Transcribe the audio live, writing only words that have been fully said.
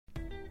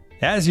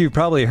As you've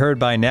probably heard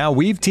by now,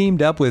 we've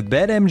teamed up with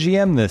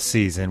BetMGM this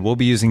season. We'll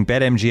be using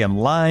BetMGM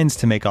lines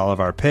to make all of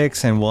our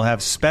picks, and we'll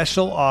have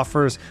special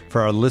offers for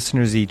our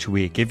listeners each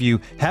week. If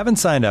you haven't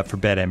signed up for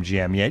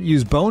BetMGM yet,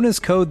 use bonus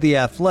code The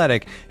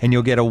Athletic, and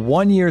you'll get a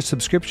 1-year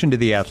subscription to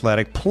The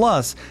Athletic,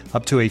 plus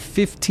up to a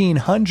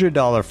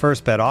 $1,500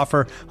 first bet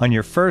offer on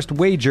your first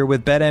wager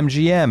with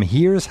BetMGM.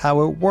 Here's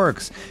how it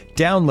works.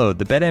 Download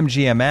the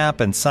BetMGM app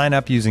and sign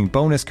up using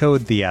bonus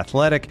code The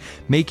Athletic.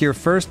 Make your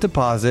first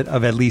deposit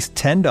of at least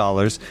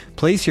 $10.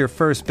 Place your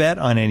first bet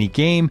on any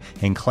game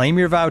and claim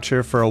your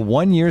voucher for a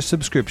 1-year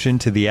subscription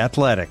to The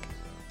Athletic.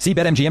 See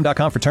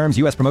BetMGM.com for terms.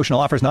 U.S. promotional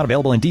offers not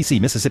available in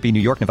D.C., Mississippi, New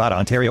York, Nevada,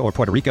 Ontario, or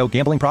Puerto Rico.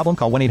 Gambling problem?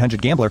 Call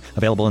 1-800-GAMBLER.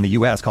 Available in the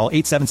U.S. Call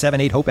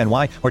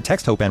 877-8-HOPE-NY or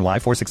text HOPE-NY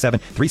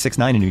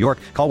 467-369 in New York.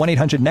 Call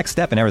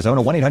 1-800-NEXT-STEP in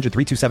Arizona.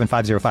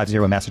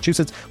 1-800-327-5050 in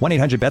Massachusetts.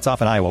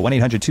 1-800-BETS-OFF in Iowa.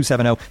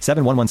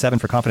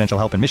 1-800-270-7117 for confidential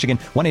help in Michigan.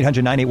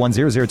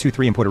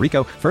 1-800-981-0023 in Puerto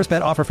Rico. First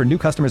bet offer for new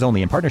customers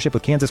only in partnership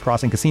with Kansas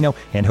Crossing Casino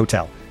and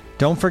Hotel.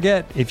 Don't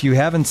forget, if you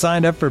haven't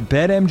signed up for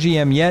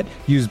BetMGM yet,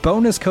 use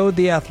bonus code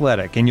The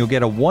Athletic, and you'll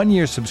get a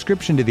 1-year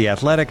subscription to The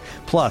Athletic,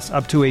 plus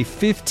up to a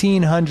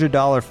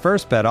 $1,500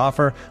 first bet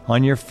offer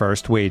on your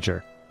first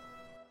wager.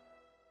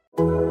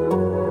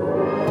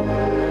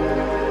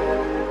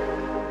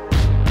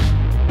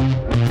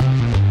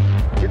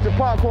 Get your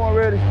popcorn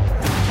ready.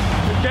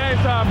 It's game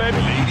time, baby.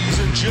 Ladies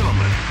and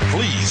gentlemen,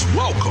 please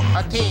welcome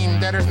a team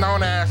that is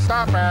known as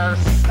Stoppers.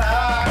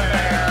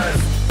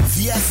 Stoppers.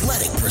 The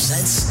Athletic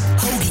presents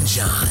Hogan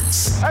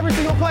Johns. Every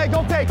single play,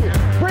 go take it.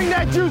 Bring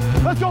that juice.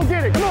 Let's go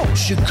get it. Come on.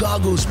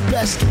 Chicago's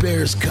best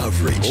Bears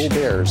coverage. Go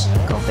Bears.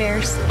 Go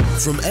Bears.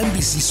 From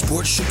NBC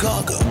Sports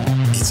Chicago,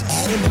 it's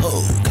Adam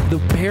Hogue. The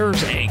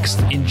Bears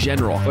angst in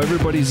general.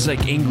 Everybody's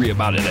like angry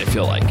about it, I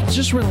feel like.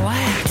 Just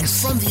relax. And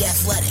from The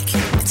Athletic,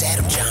 it's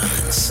Adam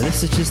Johns.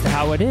 This is just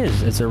how it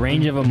is. It's a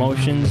range of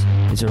emotions.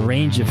 It's a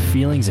range of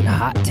feelings and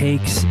hot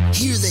takes.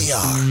 Here they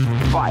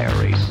are.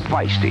 Fiery,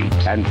 feisty,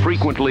 and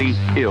frequently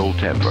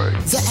ill-tempered.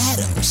 The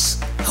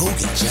Adams,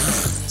 Hogan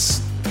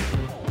Johns.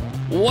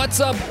 What's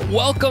up?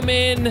 Welcome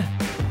in.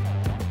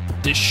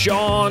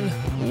 Deshaun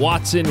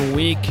Watson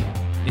week.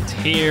 It's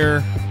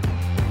here.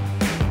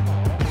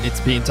 It's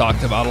being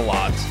talked about a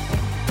lot.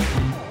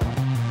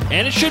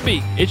 And it should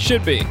be. It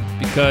should be.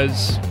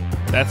 Because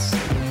that's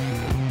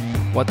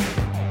what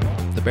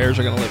the Bears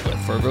are going to live with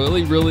for a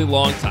really, really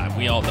long time.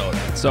 We all know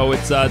that. So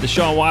it's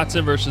Deshaun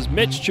Watson versus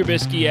Mitch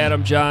Trubisky,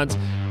 Adam Johns,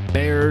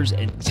 Bears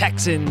and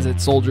Texans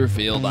at Soldier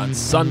Field on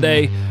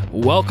Sunday.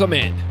 Welcome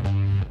in.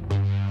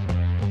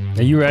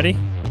 Are you ready?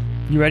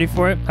 You ready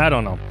for it? I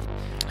don't know.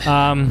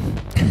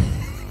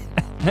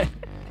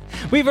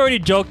 We've already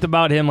joked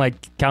about him like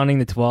counting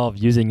the 12,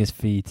 using his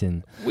feet,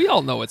 and we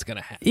all know what's going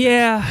to happen.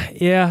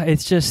 Yeah.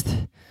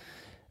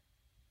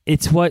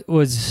 It's what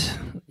was.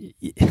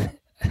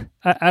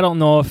 I don't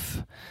know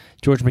if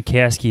George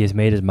McCaskey has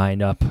made his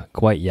mind up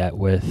quite yet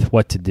with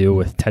what to do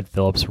with Ted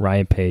Phillips,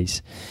 Ryan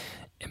Pace,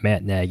 and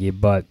Matt Nagy,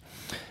 but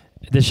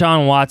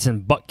Deshaun Watson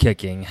butt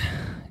kicking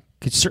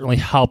could certainly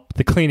help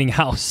the cleaning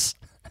house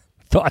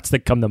thoughts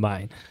that come to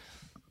mind.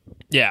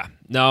 Yeah,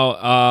 no,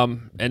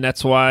 and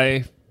that's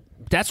why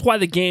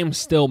the game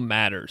still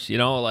matters. You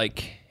know,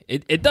 like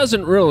it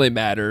doesn't really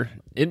matter.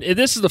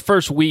 This is the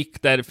first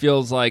week that it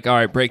feels like, all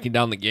right, breaking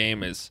down the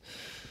game is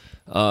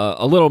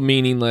a little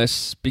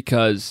meaningless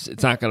because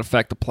it's not going to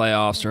affect the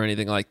playoffs or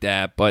anything like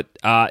that. But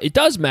it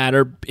does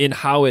matter in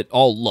how it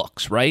all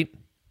looks, right?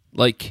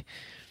 Like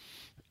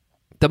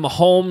the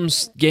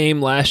Mahomes game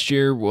last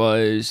year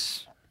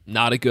was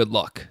not a good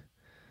look.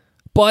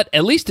 But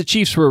at least the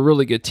Chiefs were a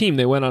really good team.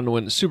 They went on to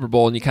win the Super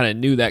Bowl, and you kind of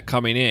knew that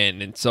coming in.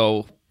 And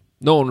so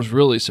no one was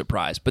really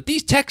surprised. But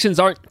these Texans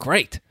aren't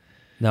great.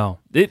 No.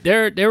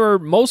 They were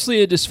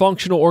mostly a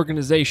dysfunctional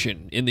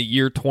organization in the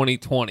year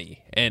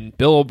 2020, and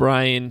Bill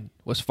O'Brien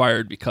was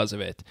fired because of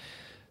it.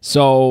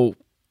 So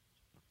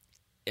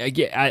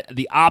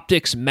the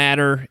optics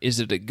matter.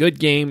 Is it a good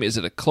game? Is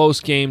it a close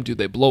game? Do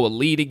they blow a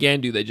lead again?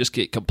 Do they just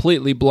get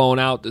completely blown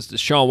out? Does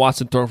Deshaun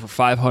Watson throw for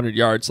 500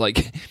 yards?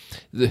 Like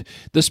the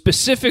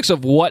specifics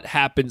of what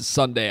happened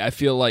Sunday, I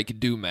feel like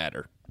do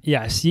matter.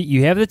 Yes,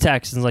 you have the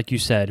Texans, like you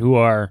said, who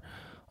are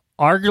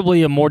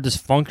arguably a more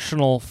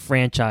dysfunctional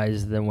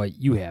franchise than what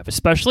you have,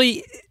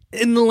 especially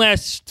in the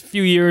last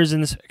few years,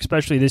 and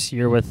especially this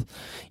year with,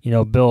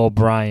 Bill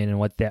O'Brien and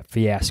what that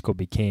fiasco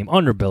became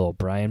under Bill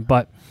O'Brien.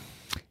 But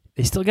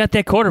they still got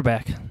that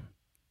quarterback.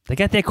 They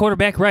got that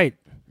quarterback right.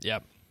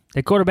 Yep.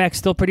 That quarterback's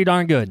still pretty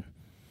darn good.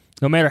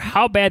 No matter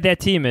how bad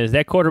that team is,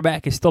 that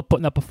quarterback is still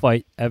putting up a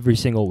fight every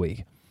single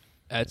week.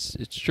 It's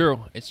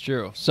true. It's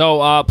true.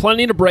 So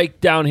plenty to break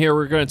down here.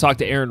 We're going to talk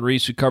to Aaron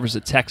Reese, who covers the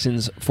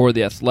Texans for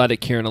The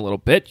Athletic, here in a little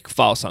bit. You can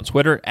follow us on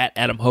Twitter, at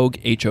Adam Hogue,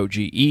 Hoge,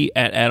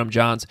 at Adam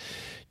Johns,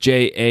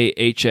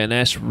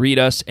 Jahns. Read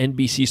us,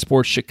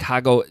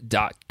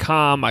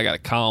 NBCSportsChicago.com. I got a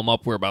column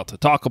up we're about to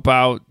talk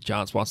about.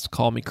 Johns wants to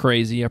call me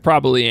crazy. I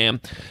probably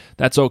am.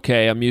 That's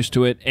okay. I'm used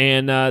to it.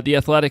 And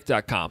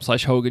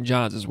theathletic.com/Hogan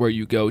Johns is where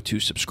you go to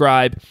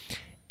subscribe.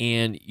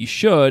 And you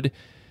should.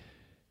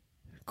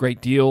 Great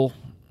deal.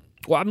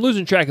 Well, I'm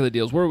losing track of the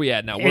deals. Where are we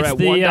at now? We're It's at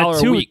the,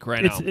 $1 two, a week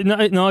right now.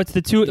 No, it's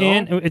the two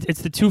and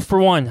it's the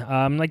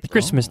 2-for-1, like the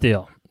Christmas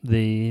deal,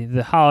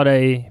 the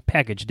holiday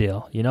package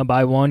deal.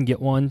 Buy one get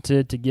one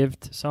to give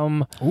to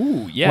some.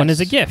 Ooh, yes. One is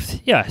a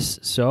gift. Yes.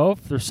 So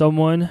for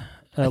someone,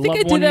 I think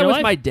I did that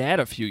with my dad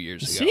a few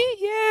years ago. See,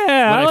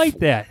 yeah, I like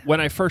that.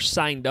 When I first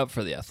signed up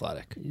for The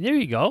Athletic. There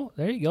you go.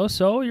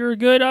 So you're a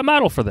good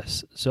model for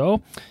this.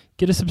 So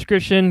get a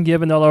subscription,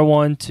 give another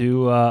one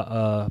to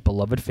a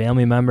beloved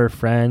family member,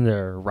 friend,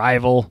 or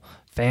rival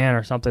fan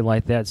or something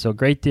like that. So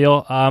great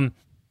deal. I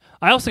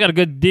also got a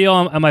good deal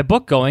on my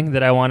book going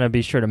that I want to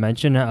be sure to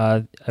mention.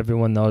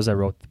 Everyone knows I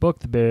wrote the book,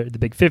 The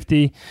Big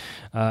 50,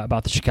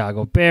 about the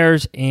Chicago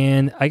Bears,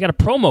 and I got a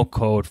promo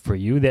code for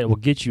you that will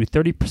get you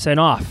 30%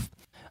 off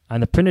on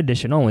the print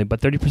edition only,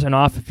 but 30%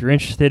 off if you're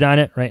interested on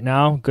it right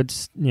now. Good,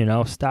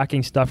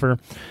 stocking stuffer.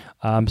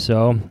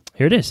 So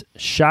here it is,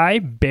 Shy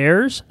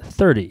Bears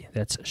 30.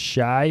 That's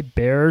Shy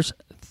Bears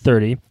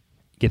 30.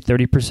 Get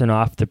 30%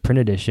 off the print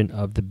edition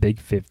of The Big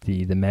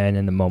 50, the men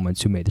and the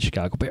moments who made the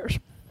Chicago Bears.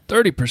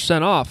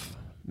 30% off.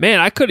 Man,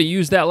 I could have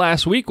used that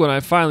last week when I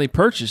finally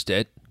purchased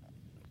it.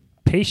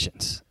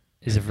 Patience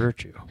is a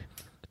virtue.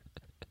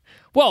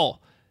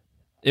 Well,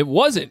 it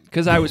wasn't,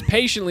 because I was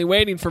patiently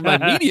waiting for my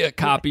media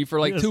copy for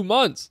like 2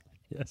 months.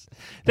 Yes.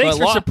 Thanks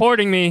for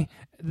supporting me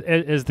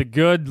as the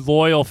good,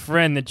 loyal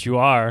friend that you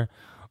are.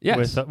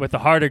 Yes. With a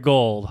heart of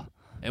gold.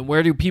 And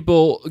where do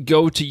people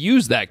go to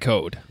use that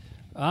code?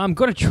 Go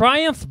to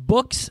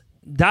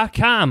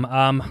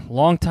TriumphBooks.com.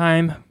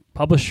 Longtime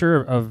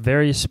publisher of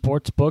various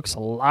sports books. A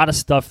lot of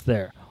stuff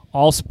there.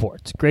 All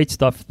sports. Great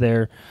stuff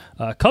there.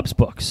 Cubs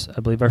books. I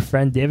believe our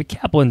friend David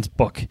Kaplan's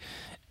book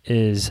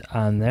is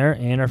on there.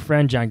 And our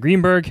friend John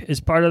Greenberg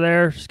is part of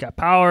there. Scott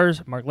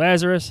Powers, Mark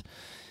Lazarus.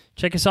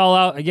 Check us all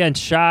out. Again,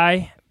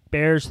 Shy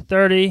Bears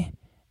 30,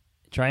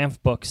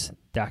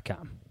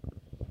 TriumphBooks.com.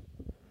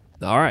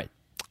 All right.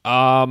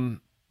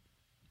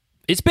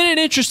 It's been an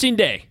interesting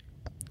day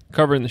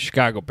covering the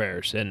Chicago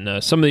Bears,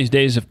 and some of these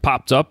days have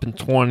popped up in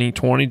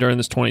 2020 during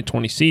this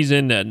 2020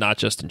 season, not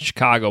just in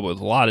Chicago, but with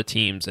a lot of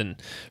teams. And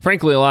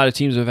frankly, a lot of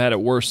teams have had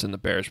it worse than the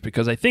Bears,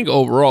 because I think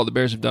overall the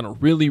Bears have done a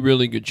really,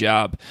 really good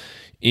job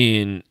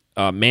in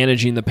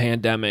managing the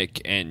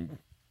pandemic and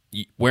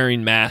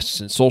wearing masks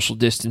and social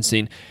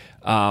distancing.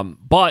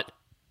 But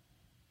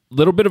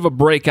little bit of a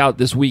breakout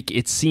this week.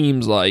 It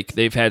seems like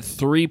they've had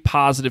 3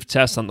 positive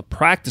tests on the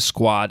practice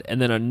squad,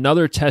 and then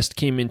another test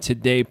came in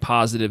today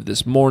positive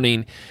this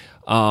morning.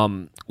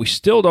 We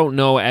still don't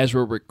know, as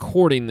we're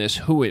recording this,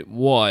 who it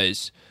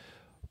was,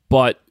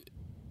 but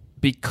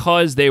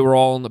because they were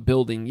all in the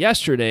building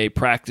yesterday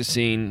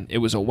practicing, it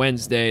was a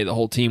Wednesday, the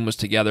whole team was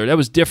together. That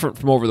was different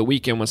from over the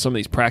weekend when some of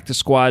these practice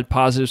squad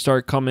positives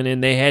started coming in.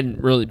 They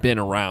hadn't really been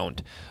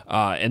around,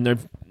 and they're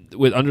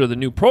under the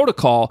new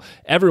protocol,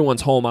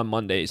 everyone's home on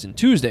Mondays and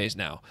Tuesdays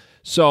now.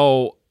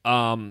 So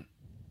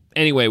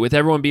anyway, with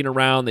everyone being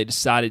around, they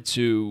decided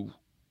to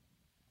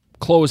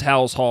close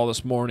Halas Hall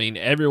this morning.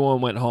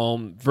 Everyone went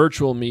home,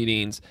 virtual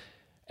meetings,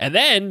 and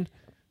then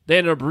they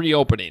ended up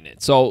reopening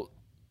it. So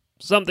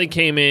something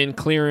came in,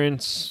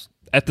 clearance.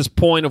 At this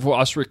point of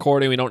us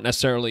recording, we don't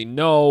necessarily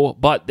know,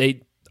 but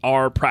they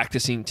are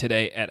practicing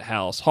today at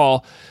Halas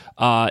Hall.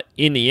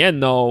 In the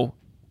end, though,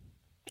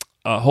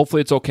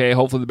 hopefully it's okay.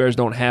 Hopefully the Bears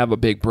don't have a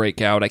big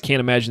breakout. I can't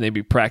imagine they'd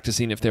be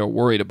practicing if they were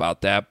worried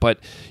about that. But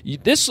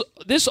this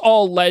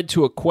all led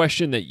to a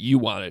question that you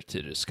wanted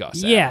to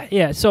discuss. Adam.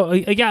 Yeah. So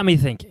it got me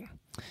thinking,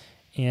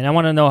 and I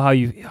want to know how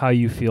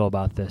you feel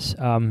about this.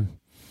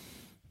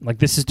 Like,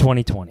 this is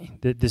 2020.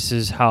 This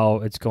is how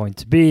it's going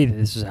to be.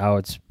 This is how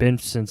it's been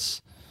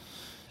since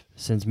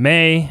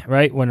May,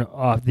 right? When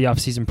the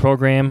off-season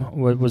program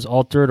was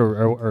altered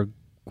or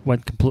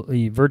went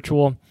completely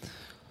virtual.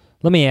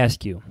 Let me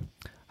ask you.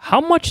 How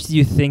much do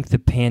you think the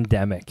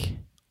pandemic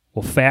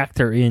will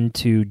factor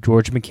into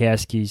George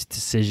McCaskey's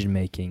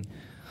decision-making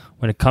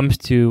when it comes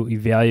to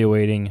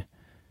evaluating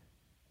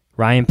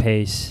Ryan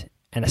Pace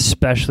and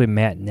especially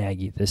Matt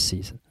Nagy this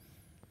season?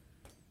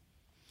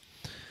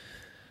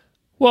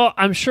 Well,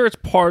 I'm sure it's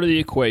part of the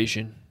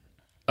equation.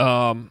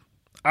 I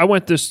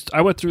went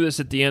through this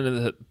at the end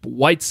of the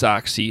White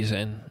Sox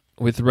season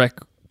with Rick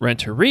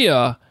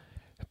Renteria,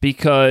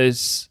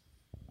 because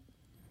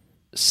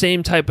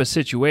same type of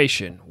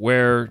situation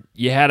where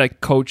you had a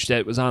coach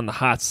that was on the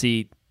hot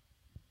seat.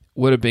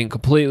 Would have been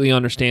completely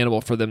understandable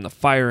for them to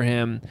fire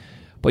him,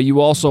 but you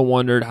also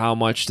wondered how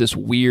much this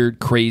weird,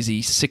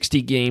 crazy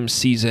 60-game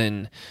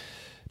season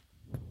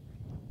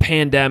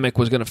pandemic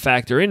was going to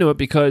factor into it,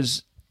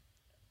 because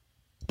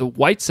the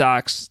White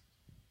Sox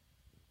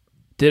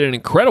did an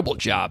incredible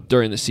job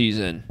during the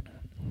season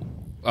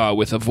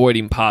with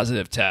avoiding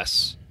positive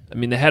tests. I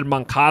mean, they had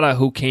Moncada,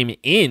 who came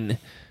in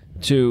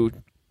to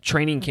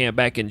training camp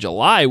back in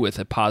July with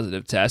a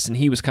positive test, and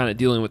he was kind of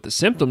dealing with the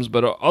symptoms,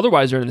 but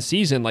otherwise during the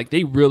season, like,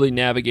 they really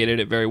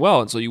navigated it very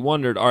well. And so you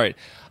wondered, all right,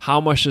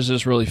 how much does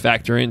this really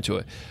factor into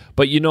it?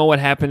 But you know what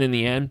happened in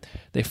the end?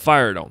 They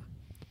fired him,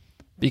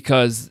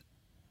 because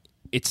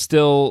it's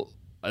still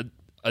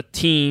a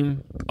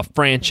team, a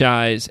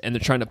franchise, and they're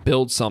trying to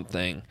build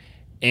something.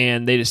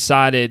 and they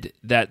decided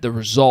that the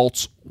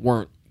results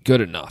weren't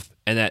good enough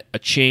and that a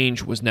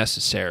change was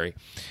necessary.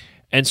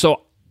 And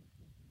so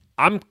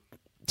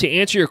to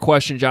answer your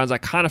question, Johns, I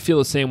kind of feel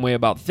the same way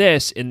about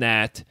this in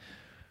that,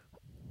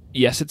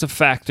 yes, it's a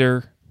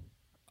factor.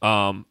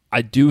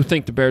 I do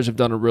think the Bears have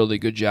done a really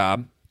good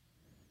job.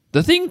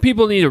 The thing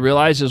people need to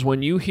realize is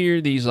when you hear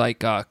these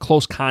like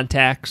close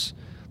contacts,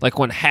 like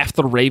when half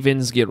the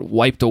Ravens get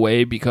wiped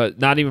away because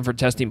not even for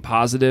testing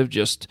positive,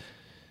 just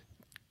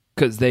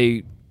because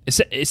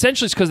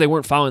essentially it's because they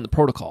weren't following the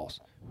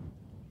protocols.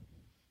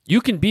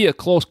 You can be a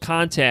close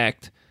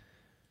contact,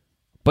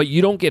 but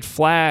you don't get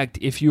flagged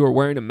if you are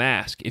wearing a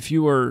mask. If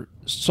you are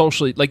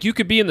socially, like you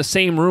could be in the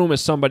same room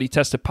as somebody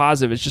tested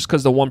positive. It's just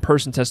because the one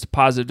person tested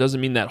positive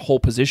doesn't mean that whole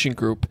position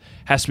group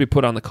has to be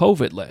put on the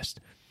COVID list.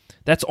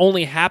 That's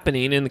only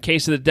happening in the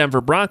case of the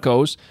Denver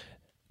Broncos.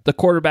 The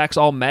quarterbacks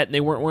all met and they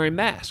weren't wearing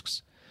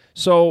masks.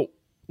 So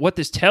what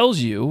this tells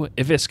you,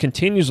 if this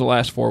continues the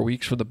last 4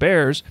 weeks for the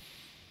Bears,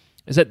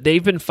 is that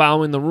they've been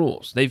following the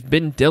rules. They've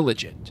been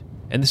diligent.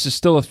 And this is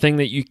still a thing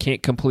that you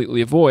can't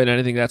completely avoid. And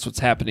I think that's what's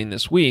happening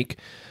this week.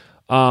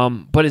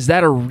 But is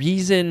that a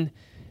reason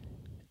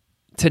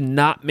to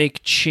not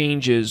make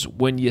changes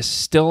when you're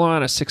still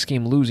on a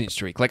 6-game losing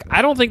streak? Like,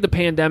 I don't think the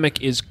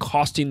pandemic is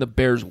costing the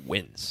Bears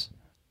wins.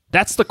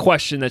 That's the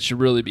question that should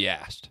really be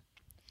asked.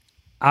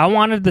 I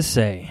wanted to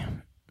say,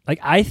 like,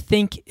 I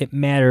think it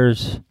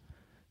matters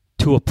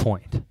to a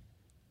point.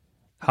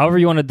 However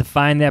you want to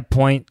define that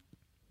point,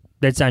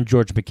 that's on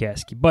George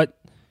McCaskey. But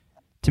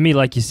to me,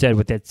 like you said,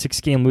 with that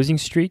 6-game losing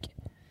streak,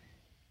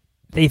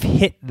 they've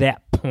hit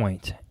that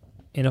point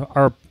and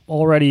are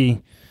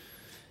already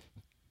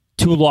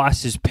 2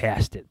 losses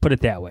past it. Put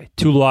it that way.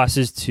 2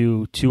 losses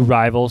to 2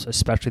 rivals,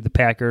 especially the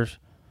Packers.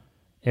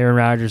 Aaron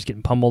Rodgers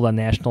getting pummeled on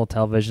national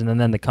television,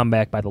 and then the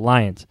comeback by the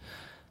Lions.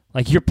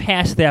 Like, you're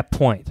past that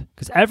point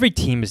because every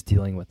team is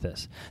dealing with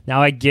this.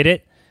 Now, I get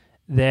it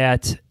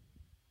that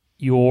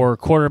your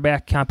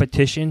quarterback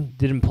competition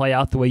didn't play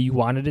out the way you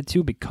wanted it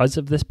to because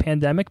of this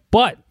pandemic,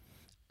 but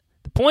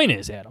the point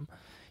is, Adam,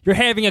 you're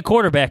having a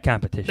quarterback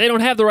competition. They don't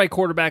have the right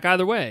quarterback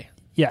either way.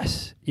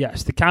 Yes.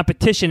 The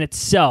competition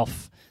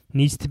itself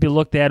needs to be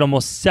looked at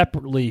almost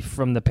separately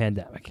from the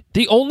pandemic.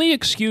 The only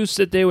excuse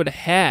that they would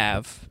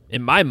have,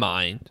 in my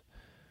mind,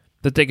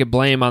 that they could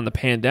blame on the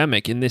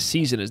pandemic in this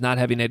season is not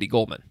having Eddie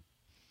Goldman.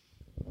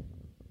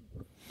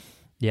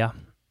 Yeah.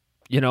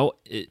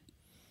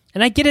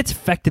 And I get it's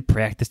affected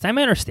practice. I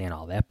understand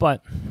all that,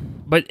 but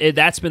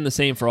that's been the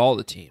same for all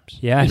the teams.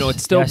 Yeah.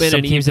 It's still been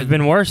some teams have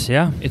been worse,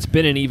 yeah. It's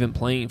been an even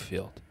playing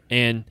field.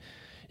 And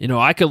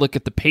I could look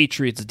at the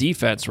Patriots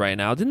defense right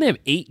now. Didn't they have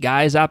 8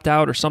 guys opt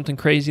out or something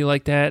crazy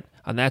like that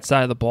on that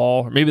side of the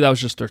ball? Or maybe that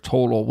was just their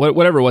total.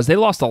 Whatever it was, they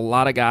lost a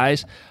lot of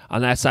guys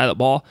on that side of the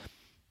ball.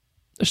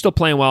 They're still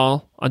playing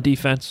well on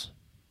defense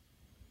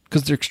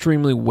because they're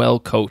extremely well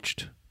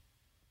coached.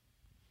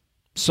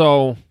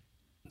 So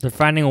they're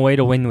finding a way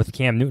to win with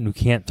Cam Newton, who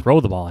can't throw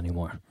the ball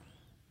anymore.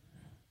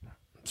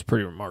 It's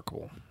pretty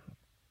remarkable.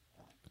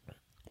 A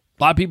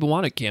lot of people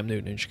wanted Cam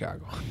Newton in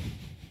Chicago.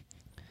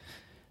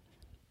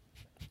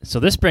 So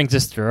this brings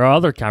us to our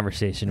other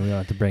conversation we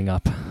want to bring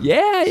up.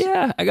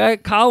 Yeah. I got a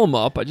column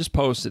up. I just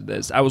posted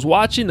this. I was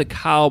watching the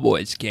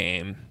Cowboys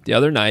game the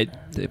other night.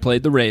 They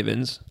played the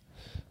Ravens,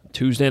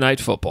 Tuesday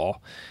Night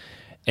Football.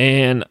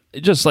 And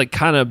just like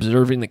kind of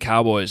observing the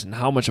Cowboys and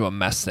how much of a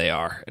mess they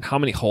are and how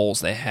many holes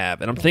they have.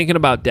 And I'm thinking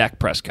about Dak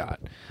Prescott.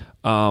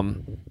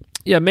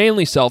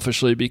 Mainly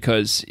selfishly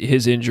because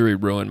his injury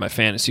ruined my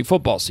fantasy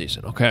football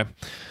season, okay?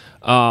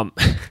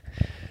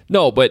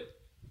 No, but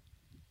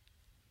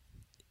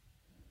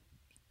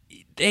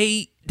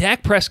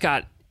Dak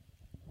Prescott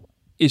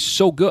is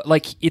so good.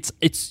 Like, it's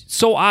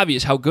so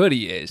obvious how good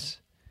he is.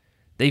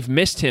 They've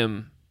missed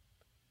him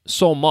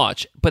so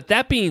much. But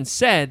that being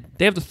said,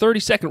 they have the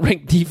 32nd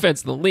ranked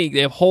defense in the league.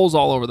 They have holes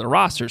all over the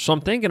roster. So I'm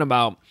thinking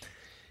about,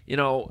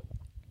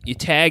 you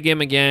tag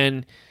him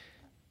again,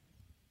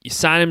 you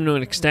sign him to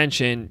an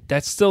extension,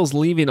 that still is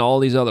leaving all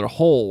these other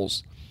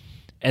holes.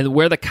 And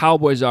where the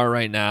Cowboys are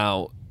right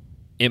now,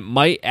 it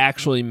might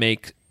actually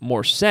make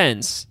more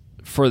sense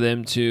for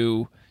them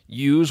to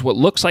use what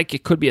looks like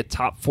it could be a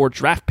top 4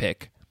 draft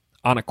pick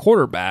on a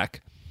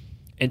quarterback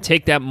and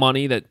take that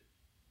money that,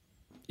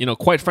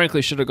 quite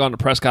frankly, should have gone to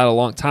Prescott a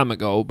long time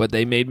ago, but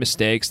they made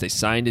mistakes. They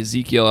signed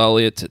Ezekiel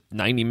Elliott to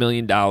 $90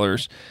 million.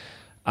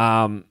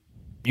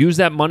 Use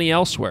that money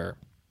elsewhere.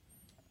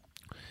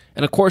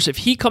 And, of course, if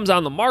he comes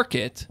on the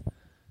market,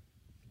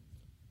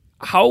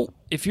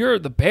 if you're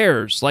the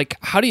Bears,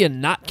 how do you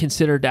not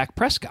consider Dak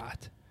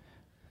Prescott?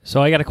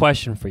 So I got a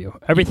question for you.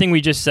 Everything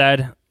we just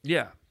said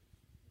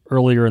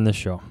earlier in the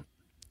show,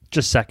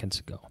 just seconds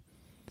ago.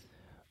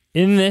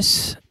 In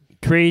this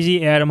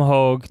crazy Adam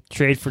Hogue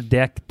trade for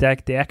Dak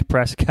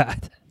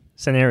Prescott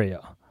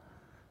scenario,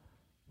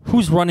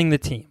 who's running the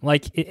team?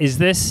 Is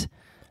this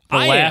the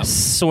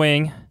last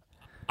swing?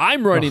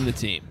 I'm running the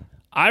team.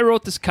 I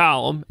wrote this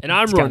column, and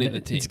I'm running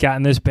the team. It's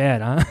gotten this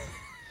bad, huh?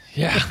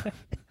 Yeah.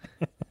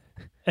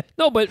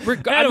 No, but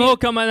Adam Hogue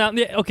come on out.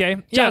 Yeah, okay.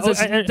 Yeah,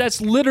 that's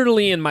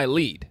literally in my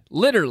lead.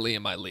 literally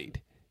in my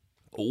lead.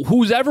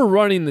 Who's ever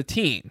running the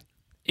team,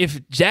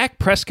 if Dak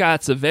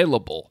Prescott's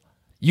available,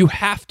 you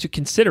have to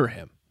consider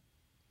him.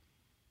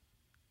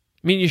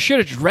 I mean, you should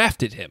have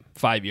drafted him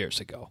 5 years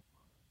ago,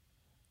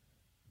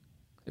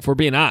 if we're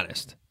being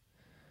honest.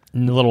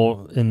 In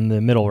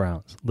the middle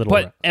rounds.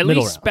 But at least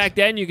rounds. Back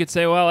then you could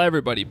say, well,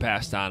 everybody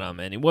passed on him,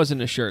 and he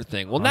wasn't a sure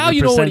thing. Well, now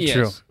you know what he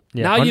true. is.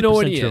 Yeah, now you know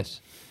what he true.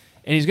 is.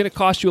 And he's going to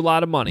cost you a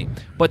lot of money.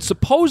 But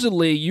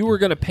supposedly you were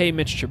going to pay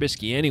Mitch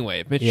Trubisky anyway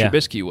if Mitch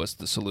Trubisky was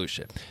the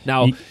solution.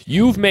 Now,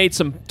 you've made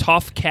some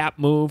tough cap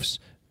moves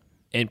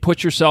and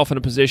put yourself in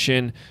a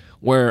position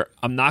where,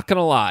 I'm not going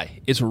to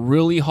lie, it's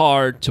really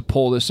hard to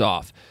pull this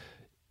off.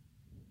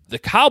 The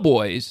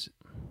Cowboys,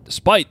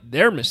 despite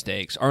their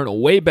mistakes, are in a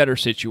way better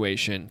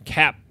situation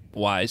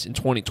cap-wise in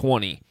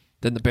 2020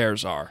 than the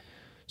Bears are.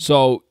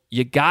 So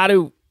you got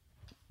to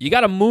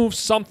move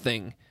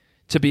something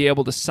to be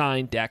able to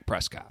sign Dak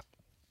Prescott.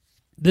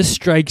 This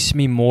strikes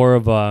me more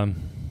of a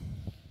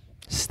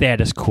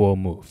status quo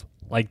move,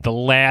 like the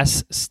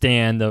last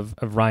stand of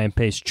Ryan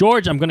Pace.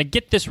 George, I'm going to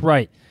get this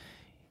right.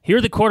 Here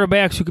are the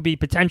quarterbacks who could be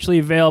potentially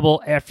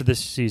available after this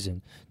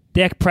season.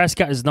 Dak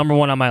Prescott is number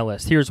 1 on my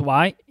list. Here's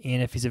why,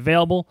 and if he's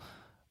available,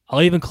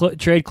 I'll even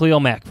trade Khalil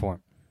Mack for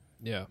him.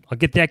 Yeah, I'll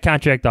get that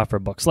contract off for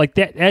books. Like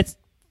that. That's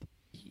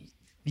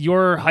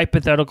your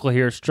hypothetical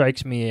here.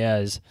 Strikes me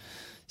as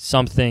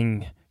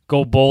something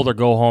go bold or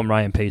go home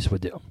Ryan Pace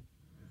would do.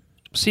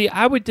 See,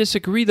 I would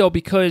disagree though,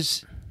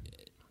 because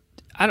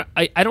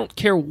I don't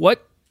care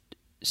what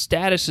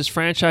status this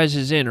franchise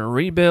is in, a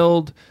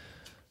rebuild,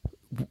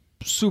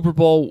 Super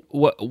Bowl,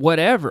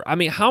 whatever. I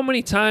mean, how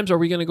many times are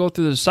we going to go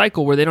through the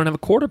cycle where they don't have a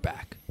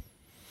quarterback?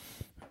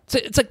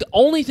 It's like the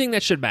only thing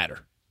that should matter.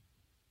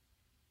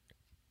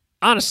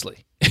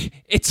 Honestly,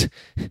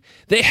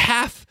 they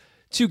have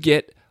to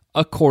get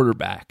a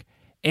quarterback,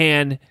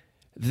 and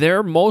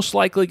they're most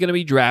likely going to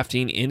be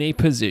drafting in a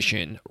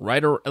position,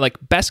 right? Or like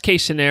best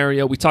case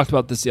scenario, we talked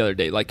about this the other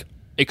day, like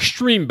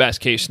extreme best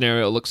case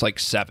scenario looks like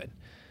 7.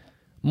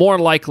 More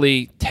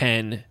likely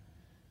 10,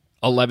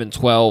 11,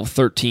 12,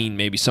 13,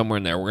 maybe somewhere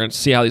in there. We're going to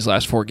see how these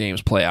last 4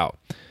 games play out.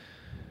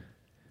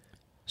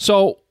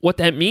 So what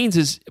that means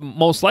is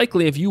most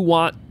likely if you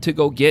want to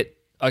go get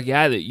a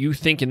guy that you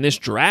think in this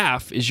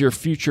draft is your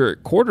future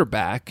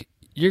quarterback,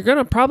 you're going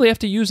to probably have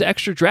to use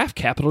extra draft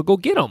capital to go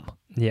get him.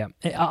 Yeah,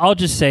 I'll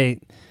just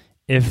say,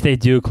 if they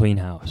do clean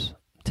house,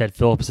 Ted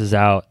Phillips is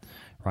out,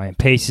 Ryan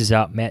Pace is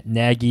out, Matt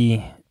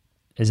Nagy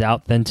is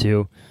out then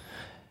too.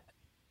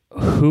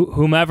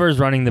 Whomever is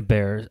running the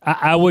Bears,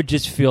 I would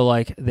just feel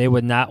like they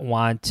would not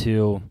want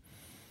to.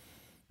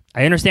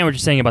 I understand what you're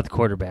saying about the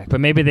quarterback, but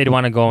maybe they'd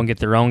want to go and get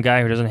their own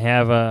guy who doesn't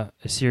have a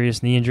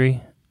serious knee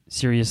injury,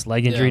 serious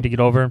leg injury to get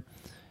over,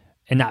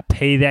 and not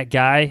pay that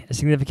guy a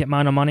significant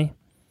amount of money.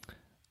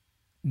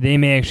 They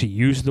may actually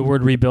use the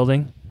word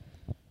rebuilding,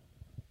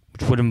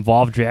 which would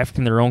involve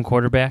drafting their own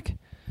quarterback.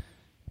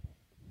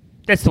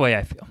 That's the way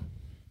I feel.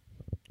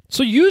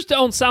 So you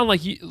don't sound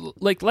like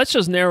let's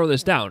just narrow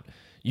this down.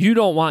 You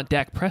don't want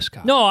Dak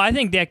Prescott. No, I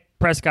think Dak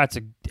Prescott's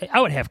I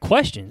would have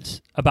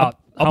questions about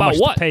how much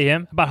what? to pay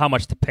him. About how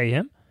much to pay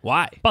him.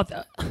 Why? About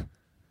that.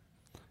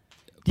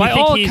 By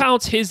all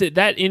accounts,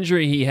 that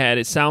injury he had,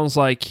 it sounds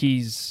like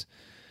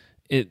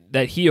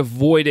that he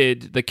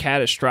avoided the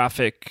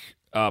catastrophic.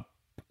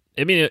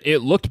 I mean,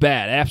 it looked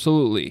bad,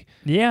 absolutely.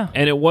 Yeah,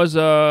 and it was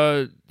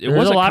a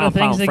lot of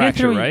things to get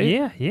through,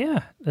 right?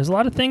 Yeah. There's a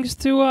lot of things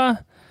to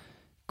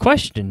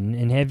question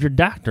and have your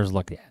doctors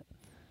look at.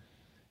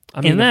 I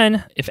mean, and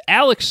then if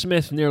Alex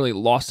Smith nearly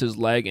lost his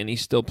leg and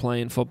he's still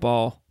playing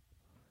football,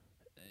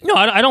 no,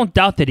 I don't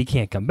doubt that he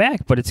can't come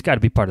back, but it's got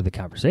to be part of the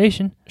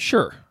conversation.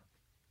 Sure.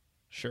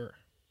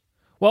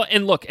 Well,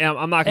 and look,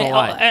 I'm not going to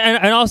lie.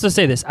 And I'll also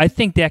say this. I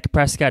think Dak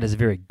Prescott is a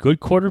very good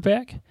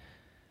quarterback.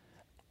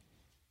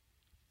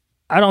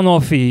 I don't know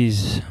if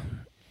he's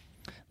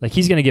going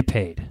to get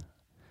paid.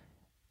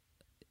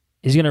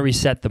 He's going to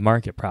reset the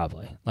market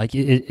probably. Like,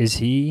 is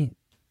he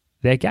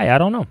that guy? I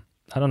don't know.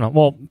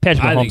 Well,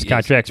 Patrick Mahomes'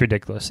 contract's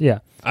ridiculous. Yeah.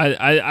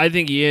 I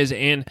think he is.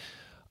 And,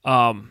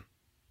 I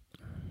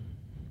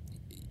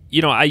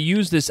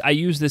use this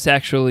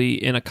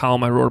actually in a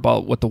column I wrote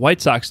about what the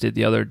White Sox did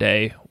the other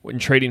day when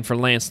trading for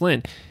Lance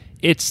Lynn.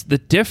 It's the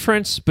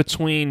difference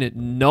between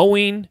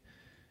knowing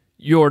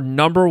your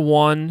number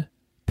one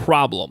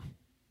problem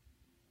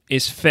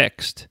is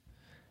fixed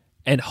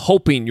and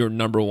hoping your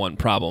number one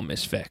problem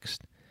is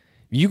fixed.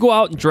 You go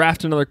out and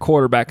draft another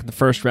quarterback in the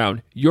first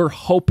round, you're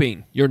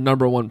hoping your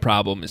number one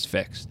problem is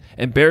fixed.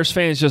 And Bears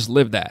fans just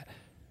live that.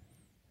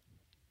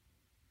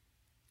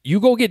 You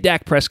go get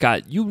Dak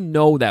Prescott, you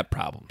know that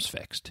problem's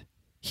fixed.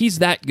 He's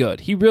that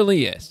good. He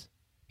really is.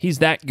 He's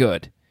that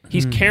good.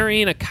 He's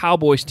carrying a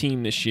Cowboys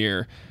team this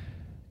year.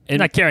 And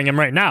not carrying him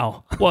right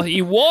now. Well,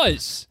 he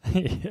was.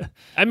 Yeah.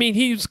 I mean,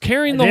 he was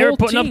carrying the whole team. They were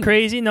putting up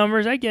crazy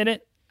numbers. I get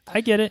it.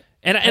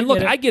 And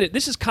look, I get it.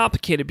 This is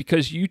complicated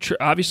because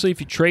obviously if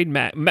you trade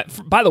Mac,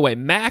 by the way,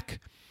 Mac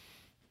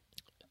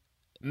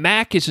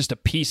is just a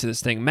piece of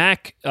this thing.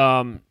 Mac,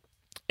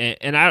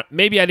 and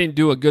maybe I didn't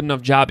do a good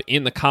enough job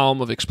in the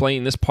column of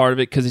explaining this part of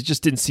it because it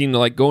just didn't seem to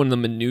like go into the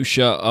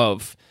minutia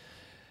of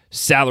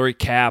salary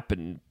cap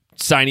and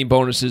signing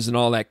bonuses and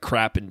all that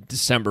crap in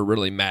December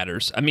really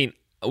matters. I mean,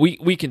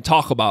 we can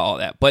talk about all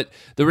that, but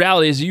the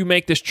reality is you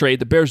make this trade,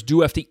 the Bears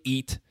do have to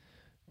eat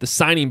the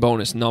signing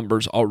bonus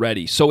numbers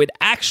already. So it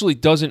actually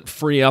doesn't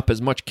free up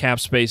as much cap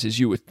space as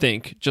you would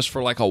think just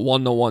for like a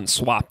 1-to-1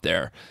 swap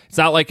there. It's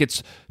not like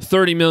it's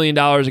 $30 million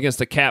against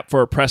the cap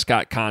for a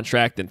Prescott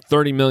contract and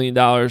 $30 million,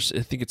 I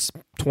think it's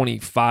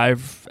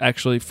 25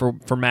 actually for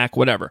Mac,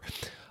 whatever.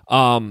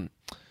 The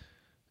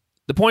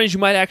point is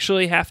you might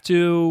actually have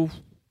to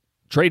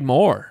trade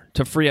more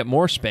to free up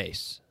more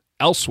space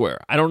elsewhere.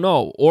 I don't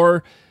know.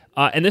 Or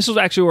and this is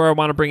actually where I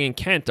want to bring in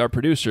Kent, our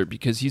producer,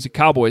 because he's a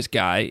Cowboys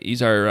guy.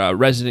 He's our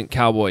resident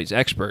Cowboys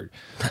expert.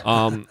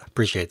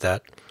 Appreciate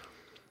that.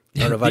 I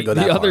don't know if I'd go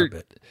that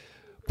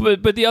far.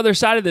 But the other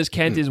side of this,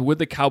 Kent, is would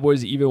the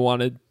Cowboys even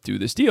want to do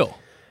this deal?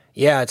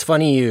 Yeah, it's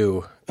funny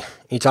you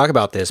talk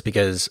about this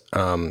because,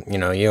 you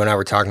and I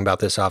were talking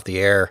about this off the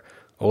air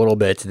a little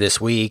bit this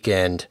week.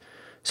 And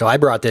so I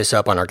brought this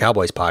up on our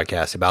Cowboys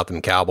podcast about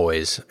them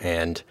Cowboys.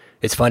 And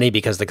it's funny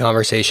because the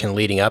conversation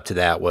leading up to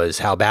that was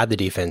how bad the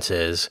defense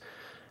is,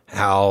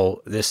 how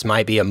this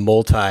might be a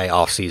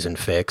multi-offseason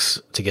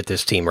fix to get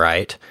this team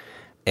right.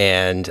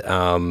 And,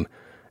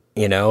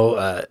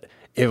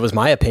 it was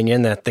my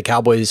opinion that the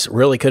Cowboys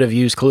really could have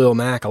used Khalil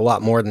Mack a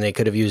lot more than they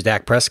could have used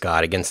Dak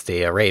Prescott against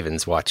the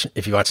Ravens.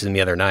 If you watched them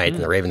the other night,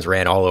 the Ravens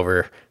ran all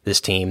over this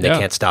team. They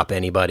can't stop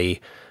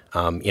anybody.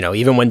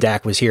 Even when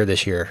Dak was here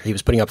this year, he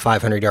was putting up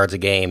 500 yards a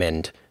game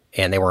and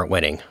they weren't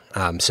winning.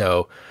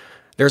 So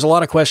there's a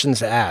lot of questions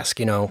to ask.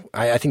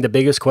 I think the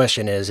biggest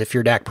question is if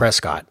you're Dak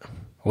Prescott,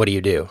 what do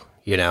you do?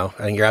 I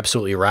think you're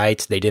absolutely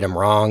right. They did him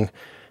wrong.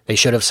 They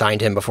should have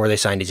signed him before they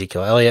signed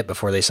Ezekiel Elliott,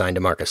 before they signed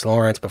DeMarcus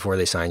Lawrence, before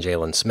they signed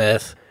Jalen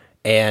Smith.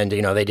 And,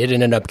 they did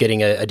end up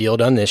getting a deal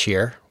done this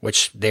year,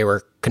 which they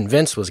were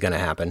convinced was going to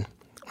happen.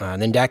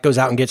 And then Dak goes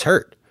out and gets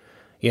hurt,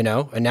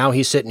 and now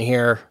he's sitting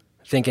here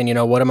thinking,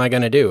 what am I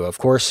going to do? Of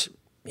course,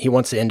 he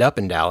wants to end up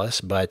in Dallas,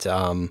 but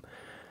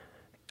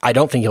I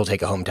don't think he'll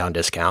take a hometown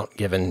discount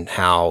given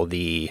how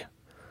the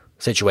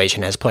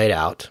situation has played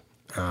out.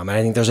 And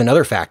I think there's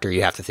another factor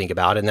you have to think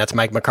about, and that's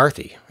Mike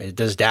McCarthy.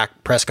 Does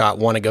Dak Prescott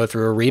want to go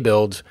through a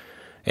rebuild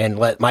and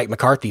let Mike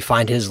McCarthy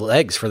find his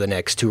legs for the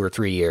next 2 or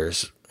 3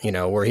 years,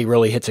 where he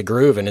really hits a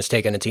groove and has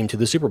taken a team to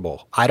the Super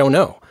Bowl? I don't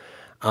know.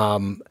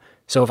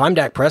 So if I'm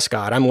Dak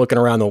Prescott, I'm looking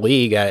around the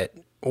league at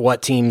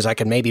what teams I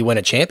could maybe win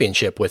a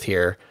championship with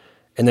here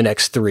in the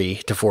next 3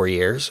 to 4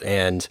 years.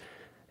 And,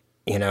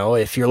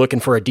 if you're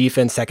looking for a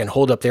defense that can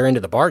hold up their end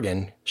of the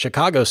bargain,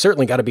 Chicago's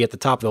certainly got to be at the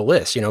top of the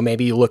list.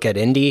 Maybe you look at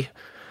Indy,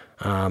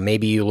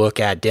 maybe you look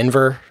at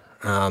Denver,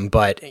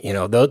 but,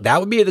 that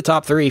would be the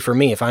top 3 for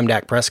me if I'm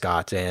Dak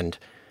Prescott. And,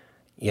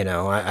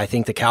 I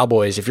think the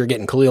Cowboys, if you're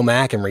getting Khalil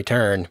Mack in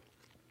return,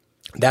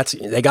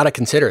 they got to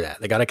consider that.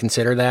 They got to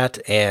consider that.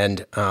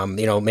 And,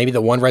 maybe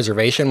the one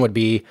reservation would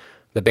be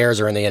the Bears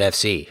are in the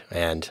NFC.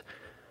 And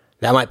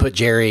that might put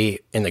Jerry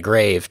in the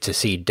grave to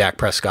see Dak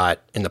Prescott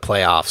in the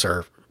playoffs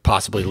or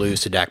possibly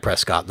lose to Dak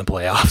Prescott in the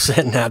playoffs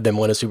and have them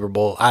win a Super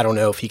Bowl. I don't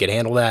know if he could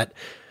handle that.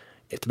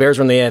 If the Bears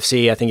were in the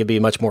AFC, I think it'd be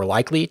much more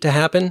likely to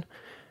happen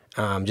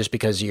just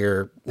because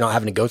you're not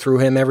having to go through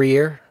him every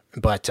year.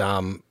 But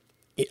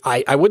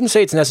I wouldn't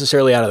say it's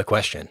necessarily out of the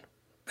question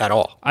at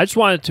all. I just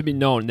want it to be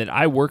known that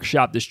I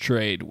workshopped this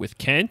trade with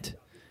Kent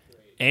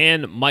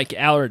and Mike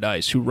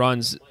Allardyce, who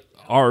runs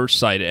our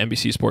site at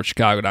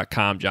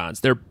NBCSportsChicago.com,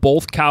 Johns. They're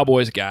both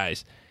Cowboys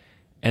guys,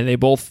 and they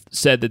both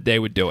said that they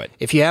would do it.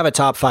 If you have a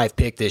top 5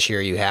 pick this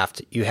year, you have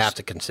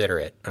to consider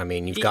it. I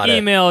mean, you've got to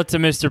email it to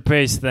Mr.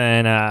 Pace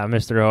then,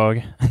 Mr.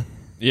 Hogue.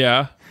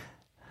 Yeah.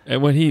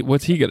 And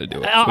what's he going to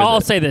do?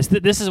 I'll say this.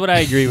 This is what I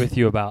agree with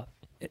you about,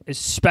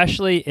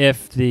 especially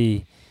if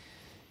the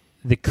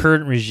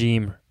current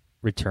regime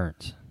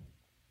returns.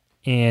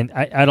 And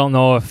I don't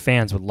know if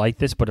fans would like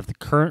this, but if the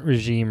current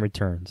regime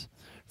returns,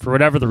 for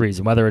whatever the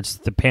reason, whether it's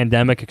the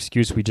pandemic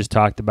excuse we just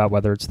talked about,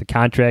 whether it's the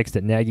contracts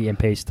that Nagy and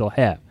Pace still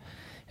have,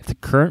 if the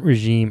current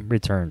regime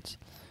returns,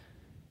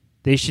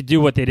 they should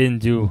do what they didn't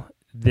do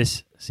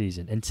this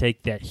season and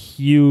take that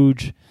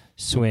huge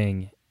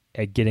swing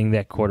at getting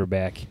that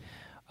quarterback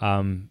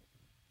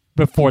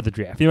before the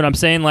draft. You know what I'm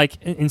saying?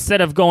 Like,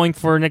 instead of going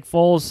for Nick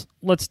Foles,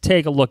 let's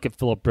take a look at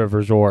Phillip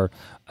Rivers or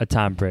a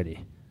Tom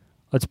Brady.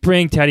 Let's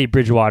bring Teddy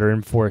Bridgewater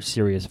in for a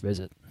serious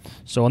visit.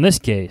 So in this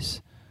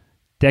case,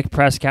 Dak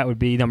Prescott would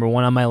be number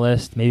 1 on my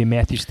list, maybe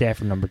Matthew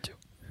Stafford number 2.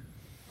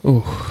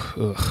 Ooh,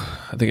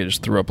 I think I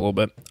just threw up a little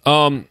bit.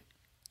 I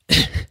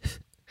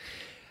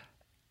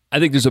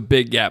think there's a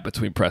big gap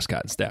between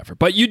Prescott and Stafford.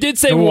 But you did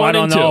say 1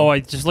 and 2. I don't know. I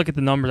just look at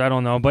the numbers. I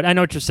don't know. But I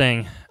know what you're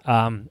saying.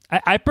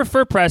 I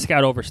prefer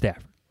Prescott over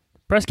Stafford.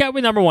 Prescott would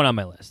be number 1 on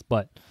my list.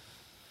 But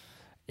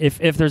if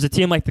there's a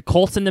team like the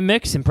Colts in the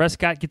mix and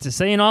Prescott gets a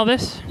say in all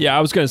this. Yeah,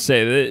 I was going to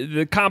say,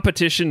 the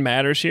competition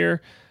matters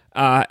here.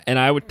 And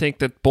I would think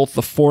that both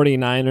the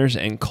 49ers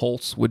and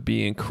Colts would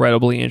be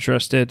incredibly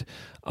interested.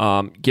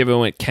 Given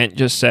what Kent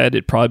just said,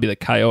 it'd probably be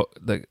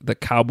the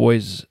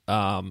Cowboys'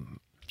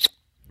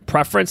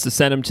 preference to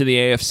send him to the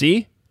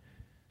AFC.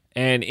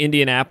 And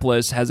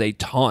Indianapolis has a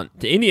ton.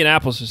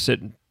 Indianapolis is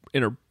sitting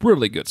in a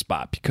really good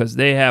spot because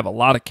they have a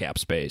lot of cap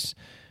space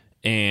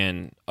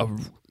and a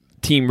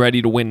team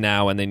ready to win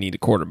now, and they need a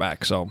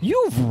quarterback. So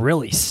you've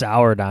really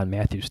soured on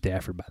Matthew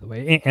Stafford, by the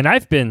way, and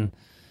I've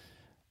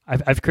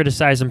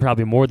criticized him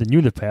probably more than you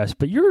in the past.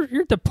 But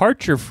your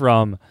departure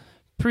from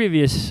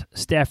previous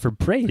Stafford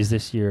praise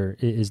this year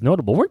is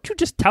notable. Weren't you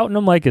just touting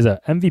him like as a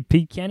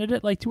MVP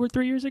candidate like 2 or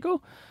 3 years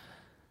ago?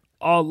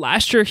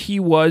 Last year he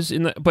was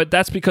but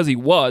that's because he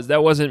was.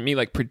 That wasn't me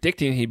like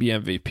predicting he'd be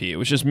MVP. It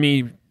was just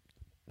me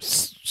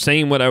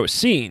saying what I was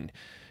seeing.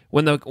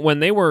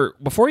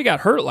 Before he got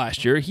hurt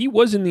last year, he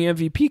was in the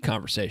MVP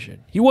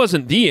conversation. He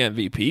wasn't the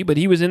MVP, but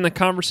he was in the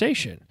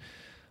conversation.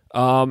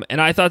 And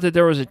I thought that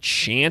there was a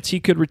chance he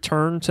could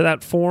return to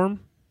that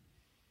form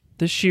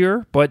this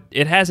year, but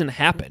it hasn't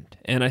happened.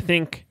 And I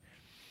think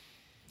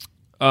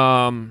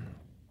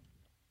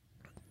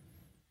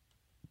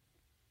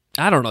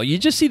I don't know. You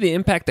just see the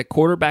impact that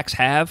quarterbacks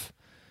have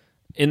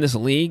in this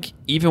league,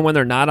 even when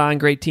they're not on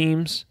great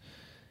teams.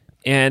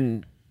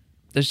 And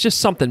there's just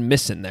something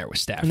missing there with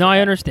Stafford. No, I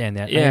understand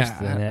that.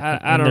 Yeah,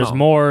 I don't know. There's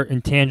more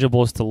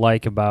intangibles to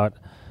like about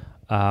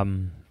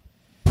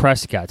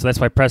Prescott. So that's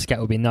why Prescott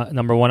would be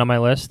number one on my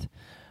list.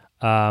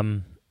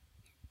 But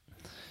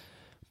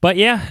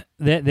yeah,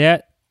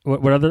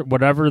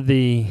 whatever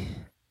the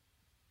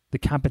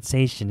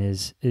compensation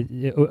is,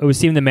 it would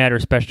seem to matter,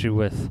 especially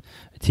with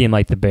a team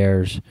like the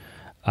Bears,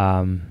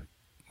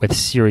 with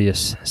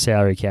serious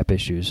salary cap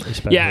issues.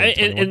 Yeah,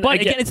 and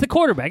but again, it's the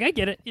quarterback. I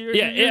get it.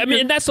 I mean,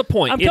 and that's the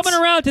point. I'm coming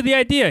around to the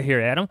idea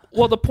here, Adam.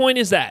 Well, the point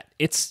is that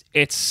it's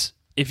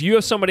if you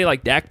have somebody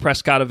like Dak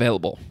Prescott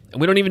available, and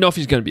we don't even know if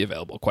he's going to be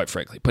available, quite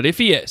frankly, but if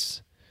he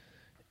is,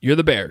 you're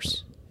the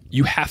Bears.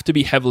 You have to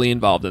be heavily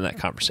involved in that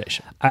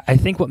conversation. I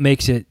think what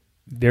makes it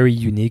very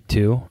unique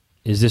too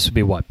is this would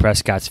be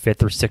Prescott's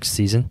 5th or 6th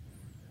season,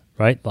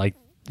 right? Like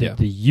the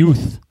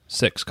youth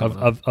 6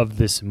 of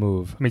this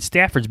move. I mean,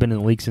 Stafford's been in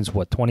the league since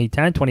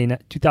 2010,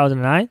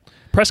 2009?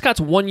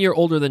 Prescott's 1 year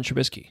older than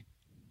Trubisky.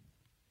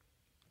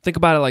 Think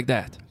about it like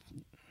that.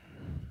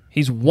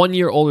 He's 1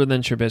 year older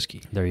than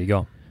Trubisky. There you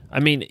go.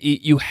 I mean,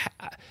 you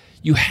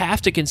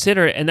have to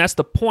consider it, and that's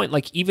the point.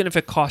 Like, even if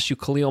it costs you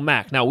Khalil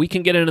Mack. Now, we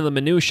can get into the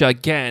minutia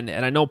again,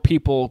 and I know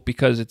people,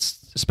 because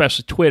it's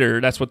especially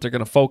Twitter, that's what they're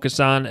going to focus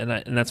on,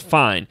 and that's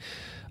fine.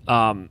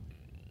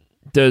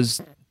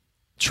 Does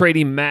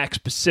trading Mack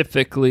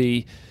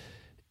specifically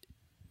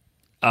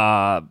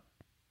solve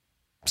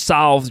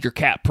your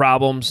cap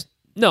problems?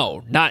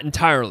 No, not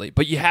entirely,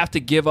 but you have to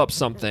give up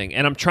something,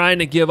 and I'm trying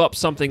to give up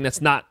something that's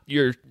not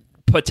your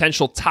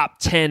potential top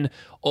 10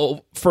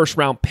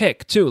 first-round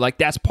pick, too. Like,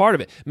 that's part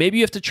of it. Maybe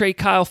you have to trade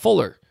Kyle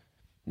Fuller.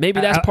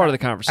 Maybe that's part of the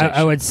conversation.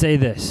 I would say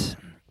this.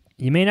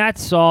 You may not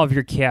solve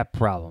your cap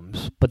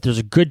problems, but there's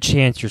a good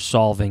chance you're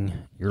solving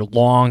your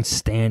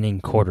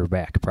long-standing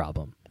quarterback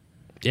problem.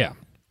 Yeah.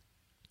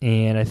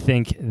 And I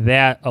think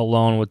that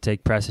alone would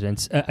take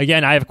precedence.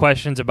 Again, I have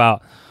questions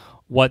about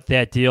what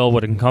that deal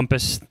would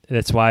encompass.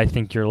 That's why I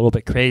think you're a little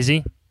bit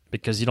crazy,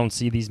 because you don't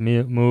see these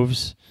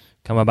moves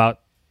come about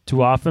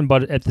too often.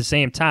 But at the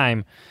same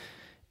time,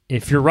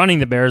 if you're running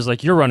the Bears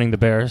like you're running the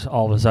Bears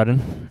all of a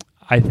sudden,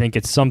 I think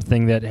it's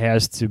something that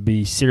has to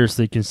be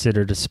seriously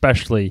considered,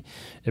 especially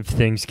if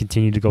things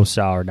continue to go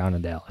sour down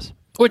in Dallas.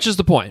 Which is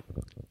the point.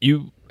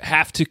 You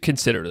have to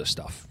consider this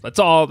stuff. That's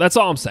all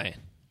I'm saying.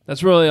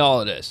 That's really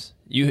all it is.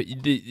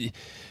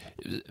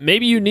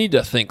 Maybe you need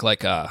to think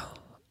like a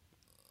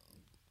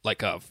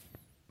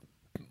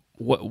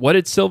what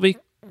did Sylvie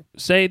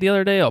say the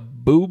other day? A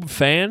boob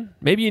fan?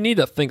 Maybe you need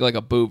to think like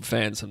a boob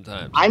fan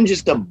sometimes. I'm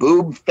just a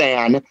boob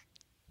fan.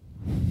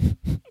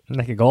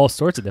 That could go all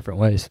sorts of different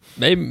ways.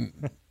 Maybe.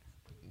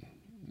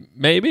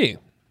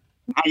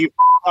 How you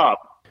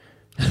up?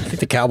 I think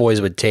the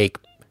Cowboys would take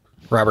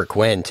Robert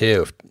Quinn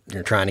too if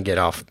you're trying to get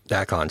off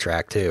that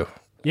contract too.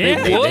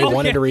 Yeah, they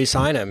wanted to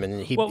re-sign him, and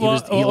he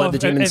led the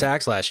team in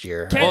sacks last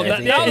year. Now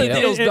the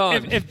deal's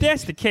done. If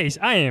that's the case,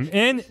 I am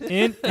in.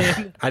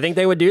 I think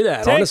they would do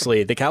that,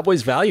 honestly. The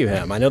Cowboys value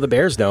him. I know the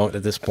Bears don't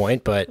at this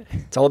point, but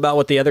it's all about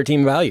what the other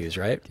team values,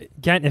 right?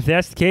 Kent, if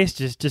that's the case,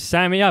 just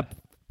sign me up.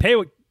 Pay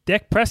with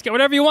Dak Prescott,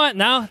 whatever you want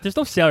now. There's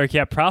no salary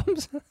cap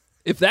problems.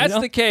 If that's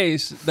the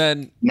case,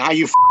 then... Now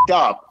you f***ed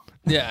up.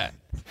 Yeah,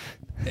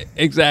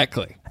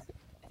 exactly.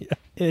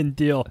 In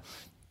deal.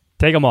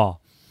 Take them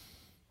all.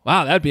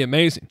 Wow, that'd be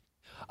amazing.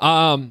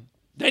 Then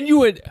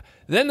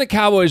the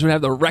Cowboys would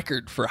have the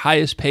record for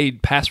highest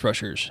paid pass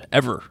rushers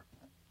ever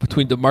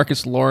between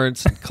DeMarcus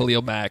Lawrence and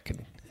Khalil Mack.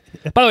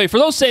 By the way, for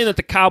those saying that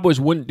the Cowboys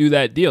wouldn't do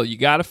that deal, you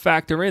got to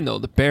factor in, though,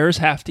 the Bears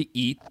have to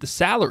eat the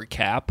salary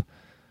cap,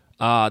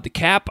 the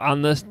cap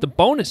on the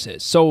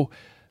bonuses. So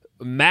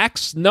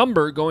Mack's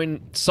number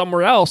going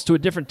somewhere else to a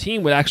different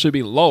team would actually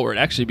be lower.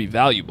 It'd actually be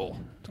valuable,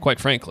 quite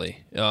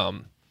frankly.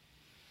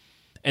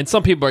 And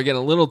some people are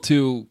getting a little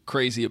too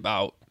crazy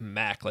about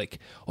Mack, like,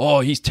 oh,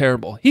 he's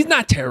terrible. He's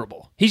not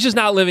terrible. He's just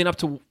not living up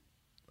to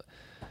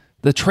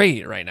the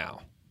trade right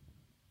now.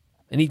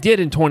 And he did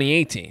in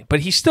 2018,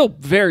 but he's still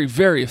very,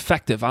 very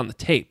effective on the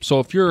tape.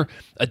 So if you're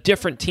a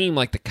different team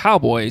like the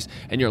Cowboys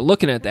and you're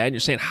looking at that and you're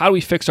saying, how do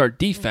we fix our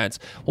defense?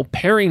 Well,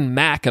 pairing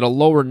Mack at a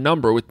lower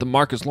number with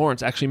DeMarcus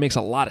Lawrence actually makes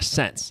a lot of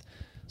sense.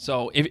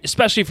 So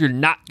especially if you're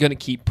not going to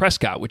keep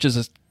Prescott, which is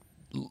a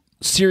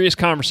serious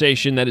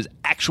conversation that is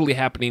actually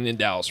happening in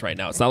Dallas right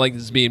now. It's not like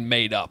this is being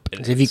made up.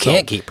 If you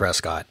can't keep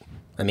Prescott,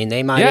 I mean,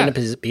 they might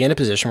be in a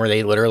position where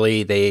they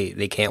literally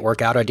they can't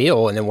work out a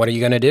deal, and then what are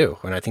you going to do?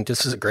 And I think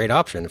this is a great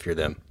option if you're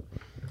them.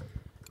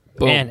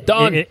 Boom. Man,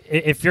 done.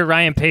 If you're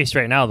Ryan Pace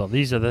right now, though,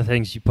 these are the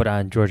things you put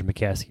on George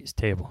McCaskey's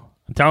table.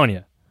 I'm telling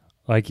you,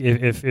 like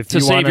if to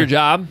you save your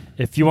job,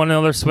 if you want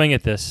another swing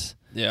at this,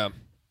 be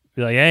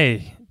like,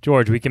 hey,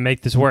 George, we can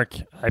make this work.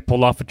 I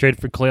pulled off a trade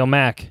for Khalil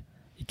Mack.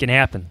 It can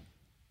happen.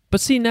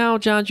 But see now,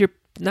 John, you're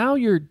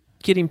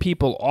getting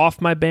people off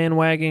my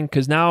bandwagon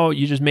because now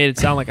you just made it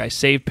sound like I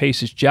saved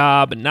Pace's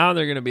job, and now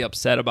they're going to be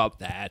upset about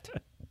that.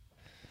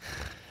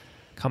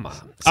 Come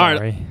on.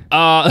 Sorry.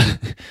 All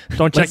right.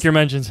 Don't check your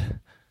mentions.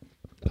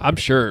 I'm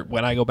sure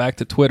when I go back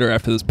to Twitter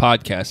after this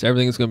podcast,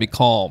 everything is going to be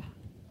calm.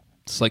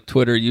 It's like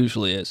Twitter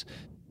usually is.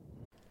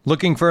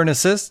 Looking for an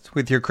assist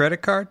with your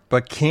credit card,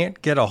 but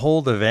can't get a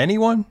hold of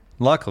anyone?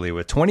 Luckily,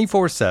 with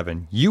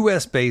 24/7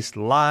 U.S.-based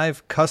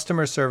live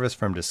customer service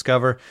from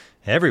Discover,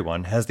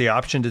 everyone has the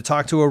option to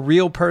talk to a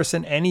real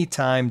person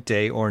anytime,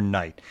 day or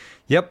night.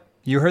 Yep,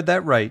 you heard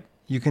that right.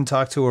 You can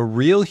talk to a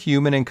real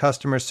human in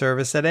customer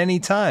service at any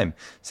time.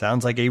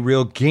 Sounds like a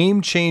real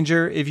game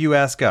changer if you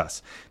ask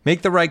us.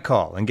 Make the right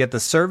call and get the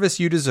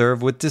service you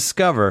deserve with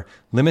Discover.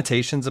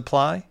 Limitations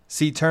apply.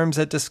 See terms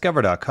at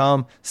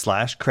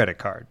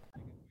discover.com/creditcard.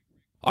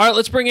 All right,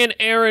 let's bring in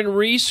Aaron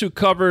Reese, who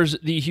covers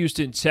the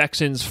Houston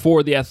Texans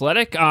for The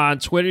Athletic. On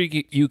Twitter,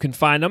 you can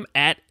find him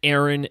at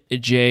Aaron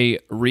J.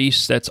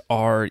 Reese. That's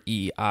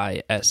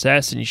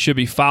R-E-I-S-S. And you should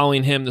be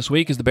following him this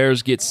week as the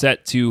Bears get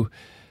set to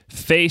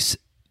face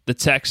the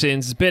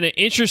Texans. It's been an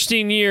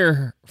interesting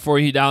year for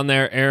you down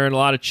there, Aaron. A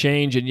lot of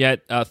change, and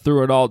yet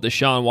through it all,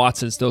 Deshaun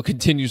Watson still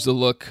continues to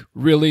look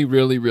really,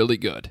 really, really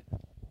good.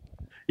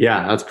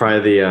 Yeah, that's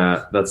probably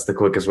that's the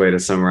quickest way to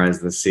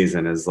summarize this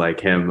season is like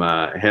him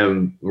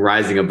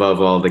rising above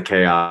all the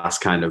chaos,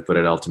 kind of, but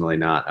it ultimately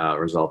not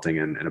resulting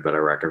in a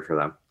better record for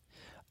them.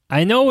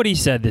 I know what he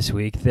said this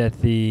week, that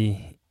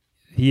he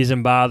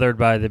isn't bothered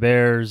by the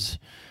Bears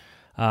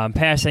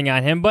passing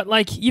on him, but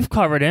like you've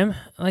covered him,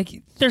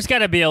 like there's got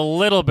to be a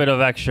little bit of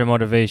extra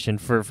motivation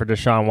for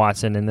Deshaun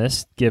Watson in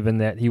this, given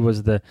that he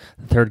was the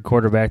third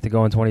quarterback to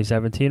go in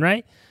 2017,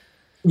 right?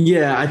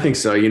 Yeah, I think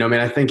so.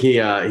 I think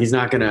he's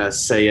not going to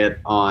say it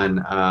on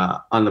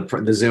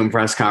the Zoom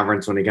press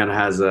conference when he kind of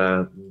has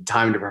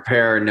time to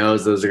prepare and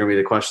knows those are going to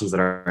be the questions that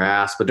are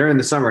asked. But during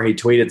the summer, he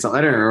tweeted something.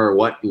 I don't remember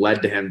what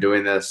led to him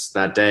doing this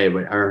that day,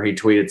 but I remember he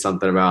tweeted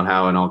something about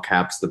how in all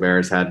caps the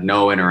Bears had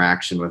no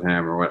interaction with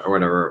him or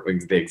whatever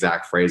the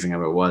exact phrasing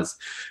of it was.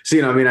 So,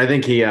 I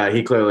think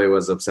he clearly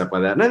was upset by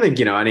that. And I think,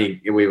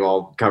 we've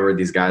all covered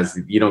these guys.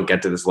 You don't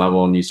get to this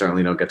level, and you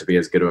certainly don't get to be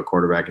as good of a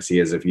quarterback as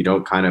he is if you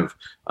don't kind of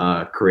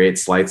create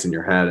slights in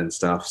your head and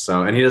stuff.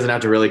 So, and he doesn't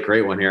have to really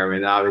create one here. I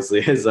mean,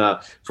 obviously it's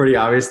pretty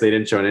obvious they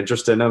didn't show an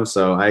interest in him.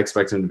 So I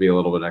expect him to be a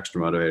little bit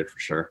extra motivated for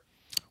sure.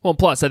 Well,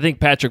 plus I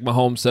think Patrick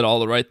Mahomes said all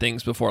the right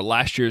things before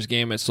last year's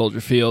game at Soldier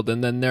Field.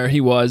 And then there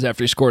he was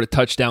after he scored a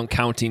touchdown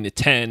counting to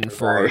 10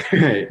 for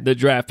the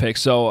draft pick.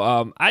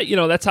 So,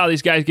 that's how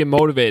these guys get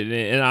motivated.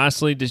 And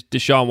honestly,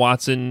 Deshaun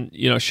Watson,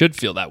 should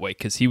feel that way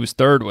because he was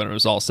third when it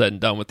was all said and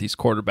done with these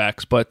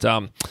quarterbacks. But,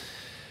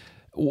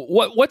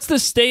 what's the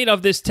state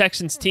of this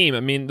Texans team? I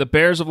mean, the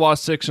Bears have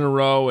lost 6 in a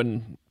row,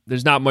 and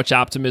there's not much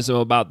optimism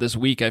about this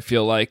week, I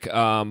feel like.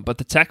 But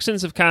the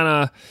Texans have kind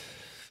of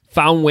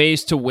found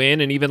ways to win,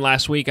 and even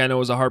last week, I know it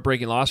was a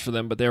heartbreaking loss for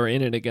them, but they were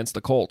in it against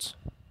the Colts.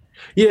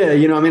 Yeah,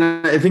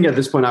 I think at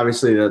this point,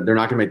 obviously, they're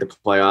not going to make the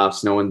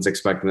playoffs. No one's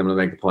expecting them to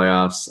make the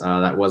playoffs.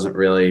 That wasn't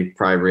really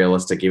probably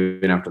realistic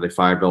even after they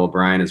fired Bill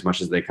O'Brien, as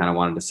much as they kind of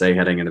wanted to say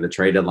heading into the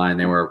trade deadline.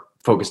 They were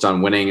focused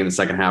on winning in the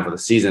second half of the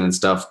season and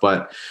stuff.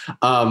 But,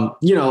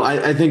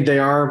 I think they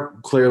are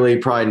clearly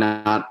probably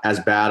not as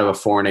bad of a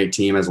 4-8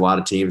 team as a lot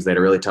of teams. They had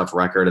a really tough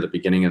record at the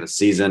beginning of the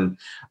season,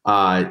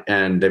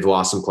 and they've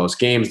lost some close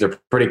games. They're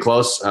pretty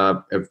close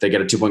if they get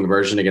a 2-point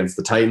conversion against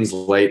the Titans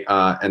late,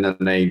 and then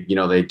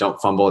they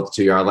don't fumble at the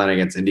 2-yard line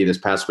against Indy this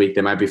past week.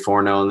 They might be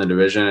 4-0 in the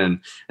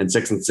division and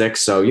 6-6.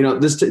 So,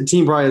 this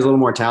team probably is a little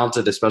more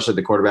talented, especially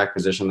the quarterback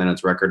position, than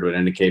its record would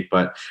indicate.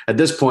 But at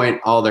this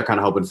point, all they're kind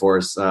of hoping for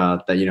is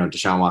that,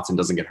 Deshaun Watson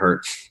doesn't get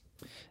hurt.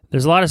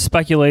 There's a lot of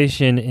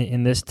speculation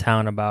in this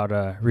town about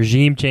a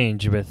regime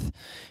change with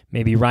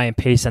maybe Ryan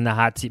Pace on the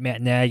hot seat,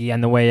 Matt Nagy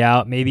on the way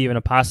out, maybe even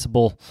a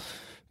possible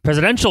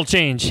presidential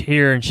change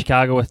here in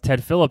Chicago with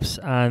Ted Phillips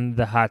on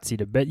the hot seat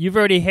a bit. You've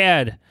already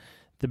had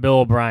the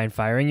Bill O'Brien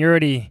firing. You're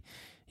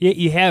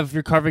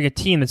covering a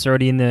team that's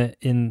already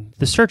in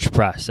the search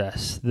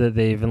process.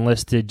 They've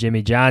enlisted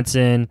Jimmy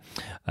Johnson,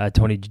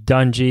 Tony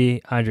Dungy,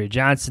 Andre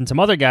Johnson, some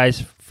other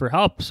guys for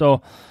help.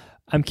 So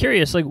I'm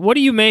curious, what do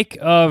you make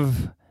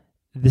of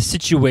the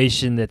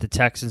situation that the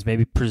Texans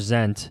maybe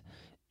present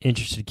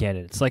interested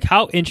candidates? Like,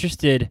 how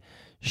interested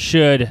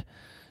should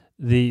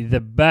the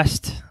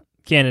best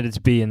candidates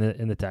be in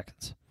the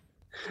Texans?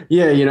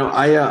 Yeah,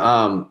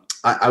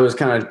 I was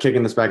kind of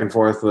kicking this back and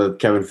forth with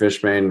Kevin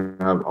Fishbane,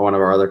 one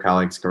of our other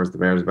colleagues who covers the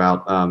Bears,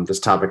 about this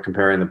topic,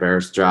 comparing the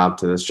Bears job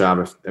to this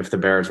job if the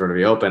Bears were to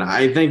be open.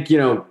 I think,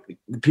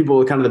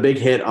 people, kind of the big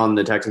hit on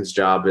the Texans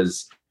job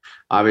is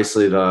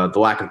obviously the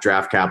lack of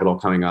draft capital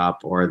coming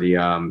up, or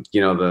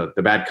the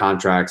bad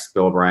contracts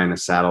Bill O'Brien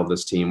has saddled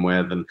this team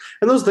with. And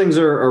those things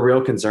are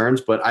real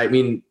concerns. But I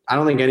mean, I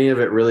don't think any of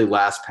it really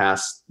lasts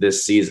past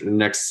this season,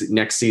 next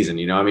season.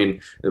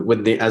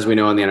 As we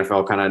know in the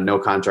NFL, kind of no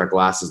contract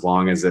lasts as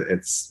long as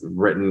it's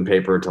written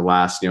paper to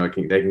last. They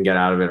can get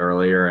out of it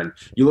earlier. And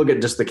you look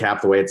at just the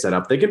cap, the way it's set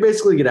up, they can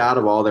basically get out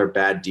of all their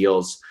bad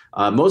deals.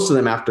 Most of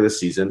them after this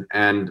season,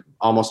 and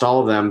almost all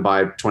of them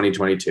by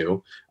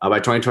 2022. By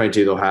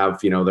 2022, they'll have,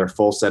 their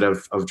full set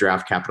of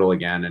draft capital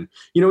again. And,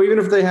 even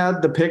if they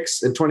had the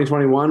picks in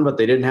 2021, but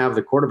they didn't have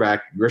the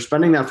quarterback, you're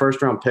spending that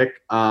first round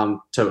pick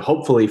to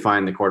hopefully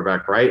find the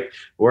quarterback, right?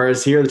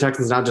 Whereas here, the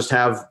Texans not just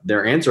have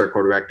their answer at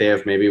quarterback, they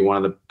have maybe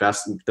one of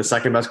the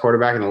second best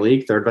quarterback in the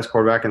league, third best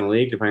quarterback in the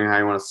league, depending on how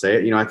you want to say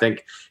it. I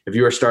think if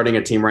you were starting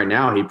a team right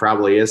now, he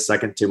probably is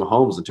second to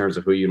Mahomes in terms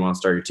of who you'd want to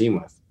start your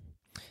team with.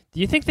 Do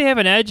you think they have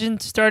an edge in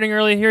starting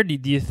early here? Do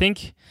you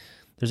think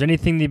there's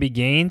anything to be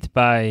gained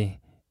by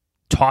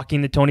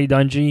talking to Tony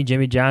Dungy,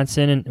 Jimmy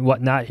Johnson, and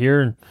whatnot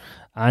here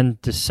on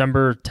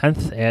December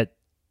 10th at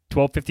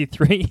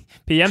 12:53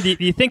 p.m.? Do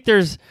you think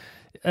there's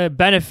a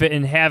benefit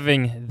in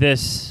having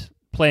this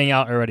playing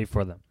out already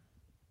for them?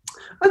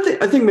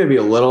 I think maybe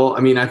a little. I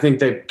mean, I think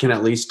they can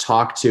at least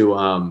talk to,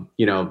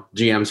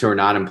 GMs who are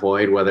not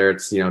employed, whether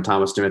it's,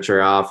 Thomas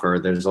Dimitroff, or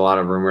there's a lot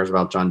of rumors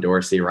about John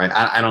Dorsey, right?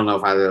 I don't know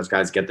if either of those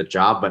guys get the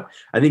job, but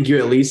I think you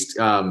at least,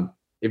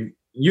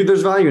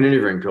 there's value in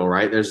interviewing people,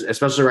 right? There's,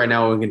 especially right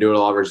now, we can do it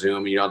all over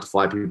Zoom. You don't have to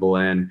fly people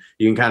in.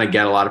 You can kind of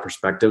get a lot of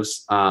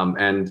perspectives.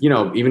 And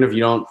even if you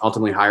don't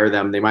ultimately hire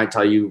them, they might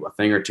tell you a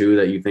thing or two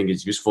that you think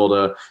is useful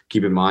to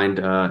keep in mind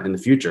in the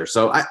future.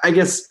 So I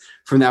guess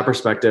from that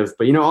perspective,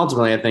 but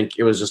ultimately, I think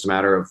it was just a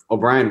matter of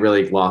O'Brien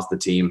really lost the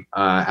team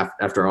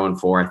after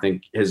 0-4. I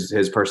think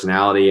his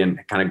personality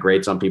and kind of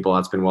grates on people,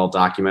 that's been well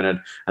documented.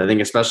 I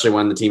think especially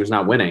when the team's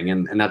not winning,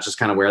 and that's just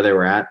kind of where they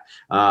were at.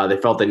 They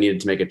felt they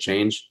needed to make a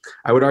change.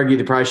 I would argue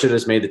they probably should have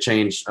just made the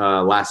change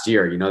last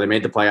year. They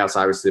made the playoffs,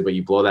 obviously, but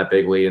you blow that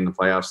big lead in the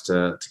playoffs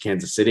to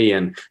Kansas City,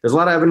 and there's a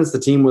lot of evidence the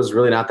team was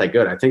really not that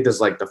good. I think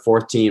there's like the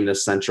fourth team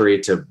this century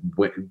to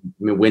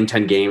win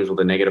 10 games with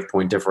a negative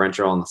point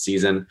differential on the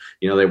season.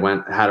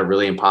 They had a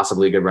really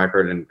impossibly good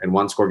record and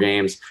one-score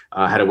games,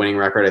 had a winning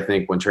record, I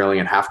think, when trailing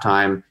at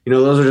halftime.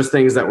 Those are just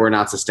things that were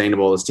not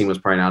sustainable. This team was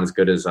probably not as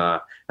good as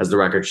the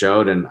record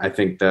showed, and I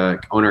think the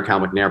owner,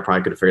 Cal McNair,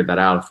 probably could have figured that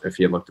out if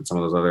he had looked at some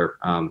of those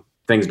other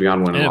things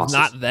beyond winning losses.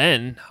 And if not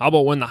then, how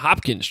about when the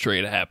Hopkins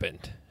trade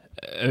happened?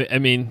 I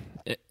mean...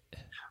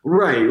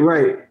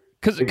 Right.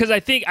 Because I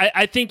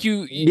think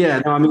you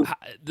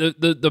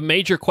the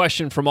major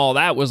question from all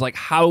that was like,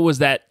 how was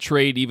that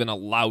trade even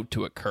allowed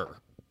to occur?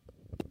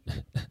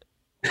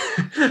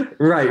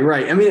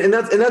 Right. I mean, and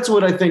that's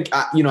what I think.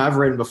 I've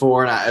written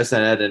before, and I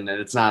said it, and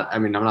it's not. I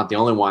mean, I'm not the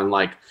only one.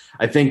 Like,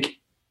 I think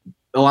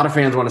a lot of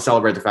fans want to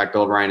celebrate the fact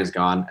Bill O'Brien is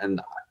gone,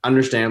 and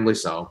understandably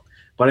so.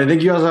 But I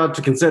think you also have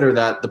to consider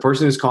that the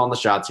person who's calling the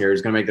shots here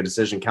is going to make the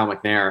decision. Cal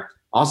McNair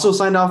also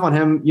signed off on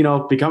him,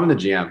 becoming the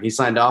GM. He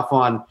signed off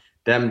on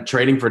them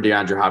trading for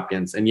DeAndre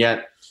Hopkins, and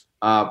yet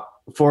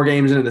 4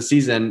 games into the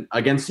season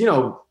against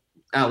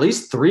at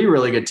least 3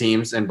 really good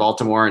teams in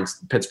Baltimore and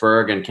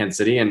Pittsburgh and Kansas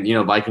City, and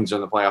Vikings are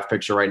in the playoff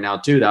picture right now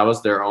too. That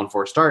was their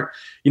 0-4 start.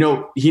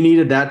 He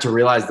needed that to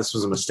realize this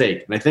was a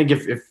mistake, and I think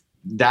if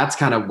that's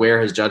kind of where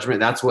his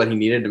judgment, that's what he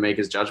needed to make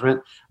his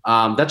judgment.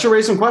 That should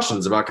raise some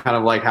questions about kind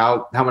of like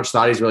how much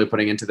thought he's really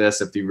putting into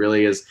this, if he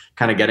really is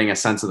kind of getting a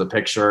sense of the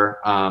picture.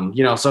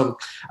 It's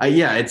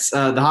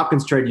the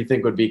Hopkins trade you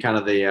think would be kind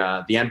of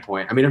the end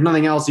point. I mean, if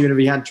nothing else, even if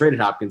he hadn't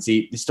traded Hopkins,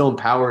 he still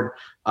empowered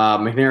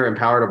McNair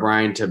empowered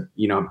O'Brien to,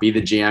 be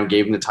the GM,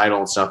 gave him the title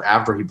and stuff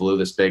after he blew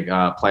this big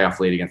playoff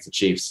lead against the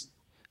Chiefs.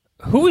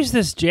 Who is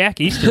this Jack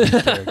Easterby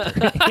character?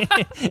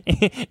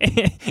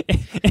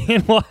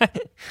 and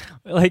what?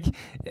 Like,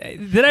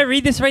 did I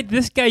read this right?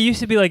 This guy used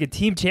to be like a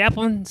team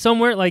chaplain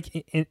somewhere,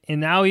 and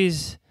now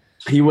he's...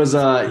 He was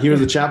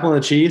the chaplain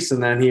of the Chiefs,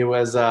 and then he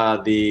was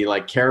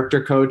the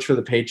character coach for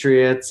the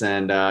Patriots.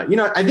 And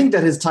I think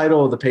that his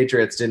title of the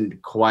Patriots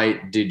didn't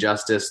quite do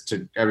justice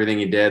to everything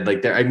he did.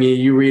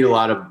 You read a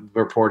lot of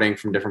reporting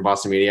from different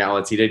Boston media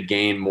outlets. He did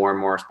gain more and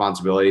more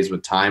responsibilities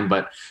with time,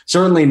 but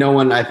certainly no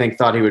one, I think,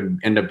 thought he would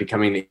end up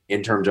becoming the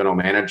interim general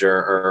manager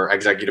or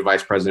executive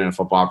vice president of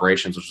football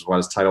operations, which is what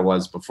his title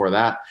was before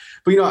that.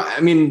 But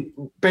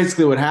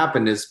basically what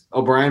happened is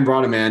O'Brien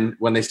brought him in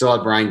when they still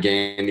had Brian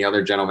Gaine, the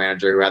other general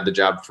manager who had the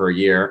job for a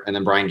year, and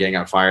then Brian Gang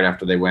got fired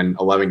after they win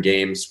 11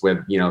 games with,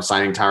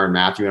 signing Tyrann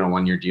Mathieu on a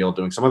 1-year deal,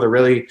 doing some of the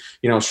really,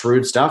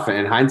 shrewd stuff. And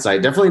in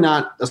hindsight, definitely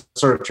not a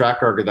sort of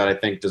track record that I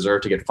think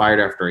deserved to get fired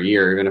after a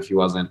year, even if he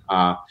wasn't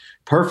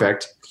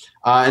perfect.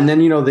 And then,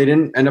 they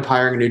didn't end up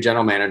hiring a new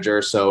general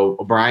manager. So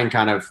O'Brien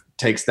kind of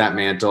takes that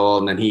mantle,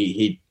 and then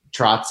he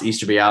trots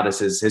Easterby out as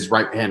his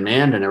right-hand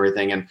man and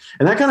everything. And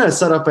that kind of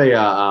set up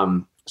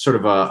a sort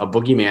of a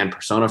boogeyman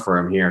persona for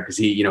him here, because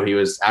he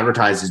was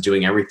advertised as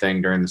doing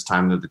everything during this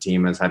time that the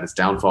team has had its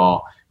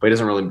downfall, but he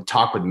doesn't really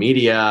talk with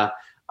media.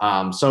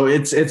 So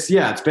the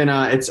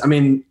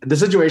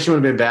situation would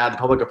have been bad. The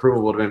public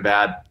approval would have been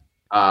bad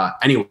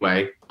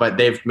anyway, but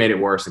they've made it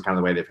worse in kind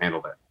of the way they've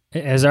handled it.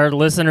 As our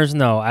listeners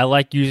know, I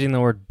like using the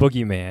word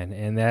boogeyman,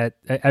 and that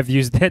I've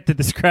used that to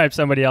describe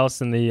somebody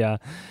else in the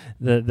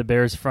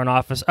Bears front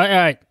office. All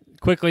right,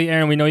 quickly,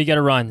 Aaron, we know you got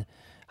to run.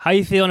 How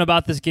you feeling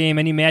about this game?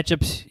 Any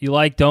matchups you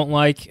like, don't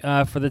like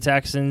for the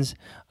Texans?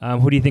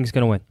 Who do you think is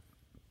going to win?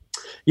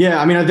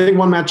 Yeah, I think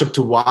one matchup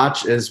to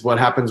watch is what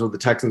happens with the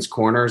Texans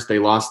corners. They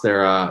lost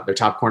their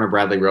top corner,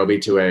 Bradley Roby,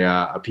 to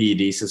a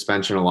PED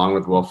suspension along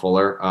with Will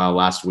Fuller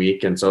last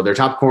week. And so their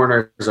top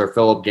corners are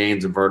Phillip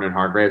Gaines and Vernon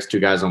Hargraves,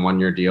 2 guys on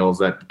 1-year deals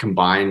that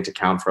combined to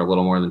count for a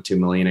little more than $2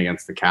 million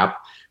against the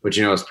cap, which,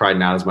 is probably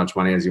not as much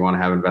money as you want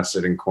to have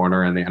invested in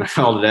corner in the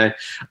NFL today.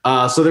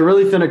 So they're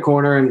really thin at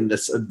corner, and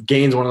this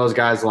Gaines, one of those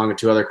guys, along with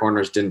 2 other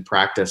corners, didn't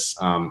practice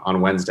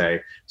on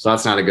Wednesday. So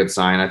that's not a good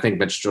sign. I think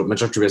Mitchell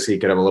Trubisky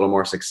could have a little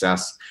more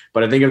success.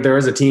 But I think if there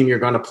is a team you're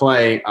going to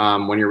play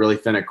when you're really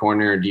thin at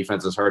corner and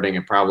defense is hurting,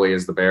 it probably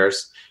is the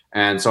Bears.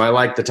 And so I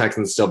like the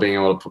Texans still being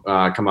able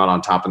to come out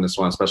on top in this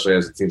one, especially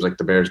as it seems like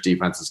the Bears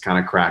defense is kind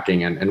of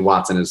cracking and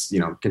Watson is,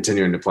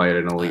 continuing to play at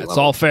an elite level. It's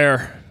all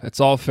fair. It's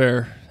all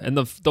fair.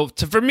 And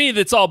for me,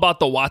 it's all about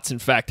the Watson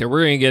factor.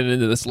 We're going to get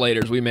into this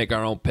later as we make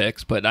our own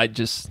picks, but I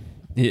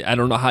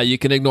don't know how you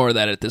can ignore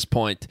that at this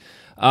point.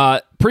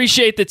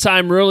 Appreciate the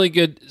time. Really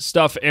good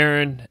stuff,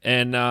 Aaron.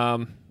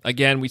 And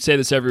again, we say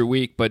this every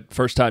week, but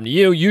first time to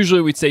you.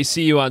 Usually we'd say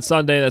see you on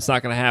Sunday. That's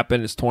not going to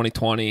happen. It's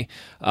 2020.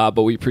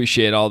 But we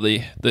appreciate all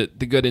the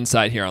good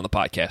insight here on the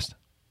podcast.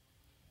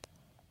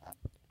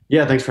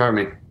 Yeah, thanks for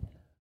having me.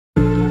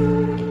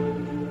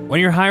 When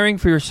you're hiring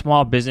for your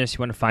small business, you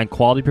want to find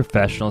quality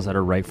professionals that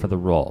are right for the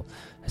role.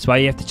 That's why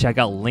you have to check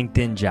out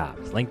LinkedIn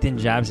Jobs. LinkedIn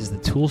Jobs is the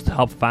tools to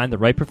help find the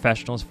right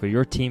professionals for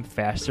your team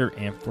faster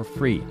and for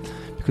free.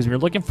 Because when you're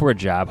looking for a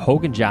job,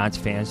 Hogan Johns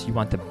fans, you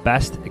want the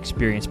best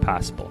experience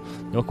possible.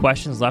 No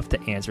questions left to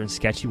answer and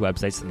sketchy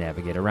websites to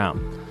navigate around.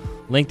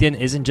 LinkedIn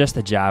isn't just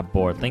a job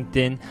board.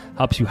 LinkedIn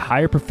helps you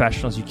hire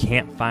professionals you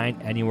can't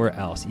find anywhere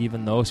else,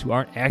 even those who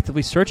aren't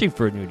actively searching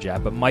for a new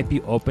job but might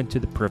be open to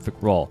the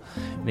perfect role.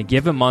 In a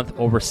given month,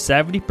 over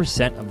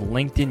 70% of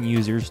LinkedIn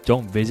users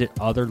don't visit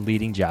other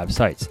leading job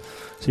sites.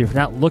 So if you're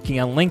not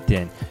looking on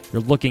LinkedIn,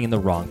 you're looking in the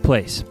wrong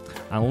place.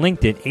 On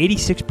LinkedIn,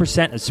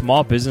 86% of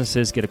small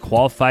businesses get a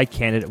qualified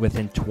candidate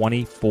within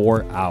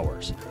 24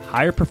 hours.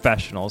 Hire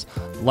professionals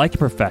like a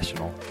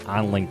professional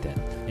on LinkedIn.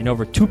 And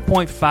over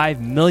 2.5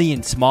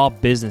 million small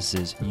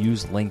businesses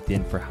use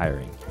LinkedIn for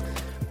hiring.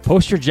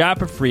 Post your job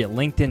for free at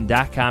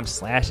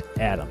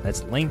linkedin.com/Adam.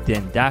 That's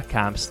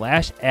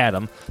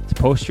linkedin.com/Adam to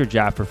post your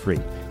job for free.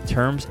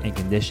 Terms and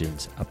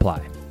conditions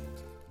apply.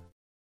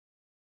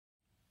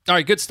 All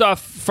right, good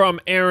stuff from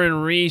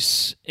Aaron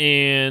Reese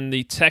and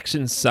the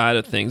Texans side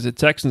of things. The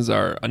Texans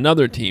are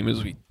another team,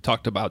 as we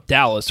talked about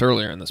Dallas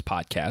earlier in this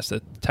podcast.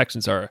 The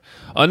Texans are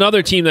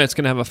another team that's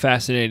going to have a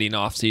fascinating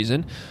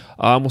offseason.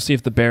 We'll see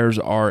if the Bears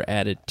are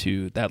added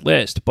to that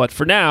list. But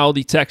for now,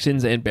 the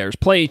Texans and Bears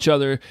play each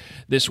other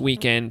this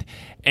weekend,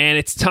 and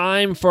it's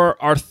time for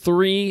our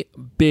 3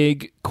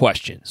 big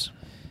questions.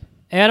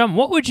 Adam,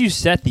 what would you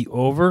set the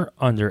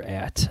over-under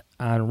at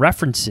on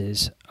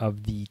references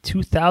of the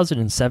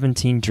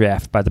 2017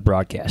 draft by the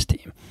broadcast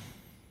team?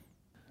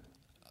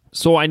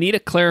 So I need a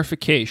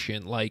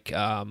clarification, like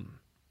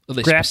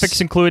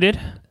graphics included.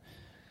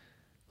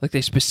 Like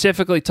they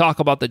specifically talk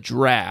about the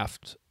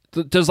draft.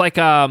 There's like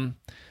a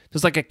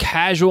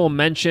casual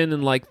mention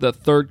in like the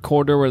third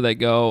quarter where they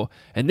go,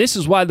 and this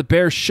is why the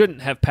Bears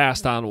shouldn't have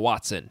passed on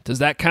Watson. Does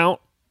that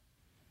count?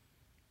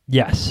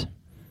 Yes.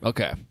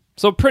 Okay.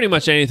 So pretty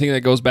much anything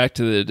that goes back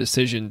to the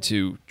decision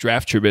to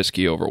draft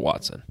Trubisky over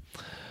Watson.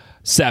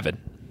 7.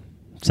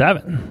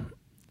 I'm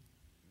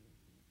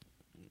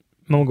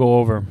going to go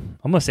over.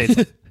 I'm going to say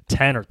it's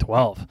 10 or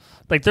 12.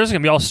 Like, there's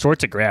going to be all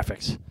sorts of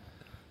graphics.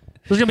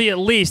 There's going to be at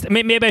least,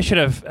 maybe I should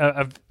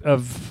have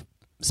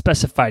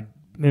specified,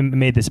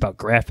 made this about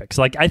graphics.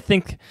 Like, I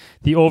think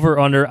the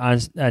over-under on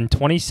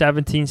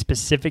 2017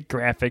 specific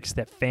graphics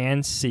that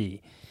fans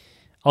see,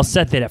 I'll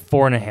set that at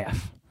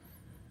 4.5.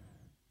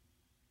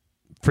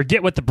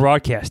 Forget what the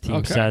broadcast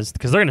team says,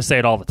 because they're going to say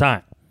it all the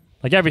time.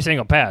 Like every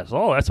single pass.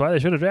 Oh, that's why they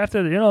should have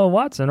drafted,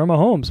 Watson or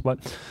Mahomes. But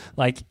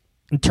like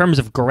in terms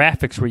of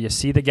graphics where you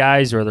see the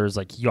guys or there's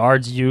like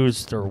yards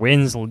used or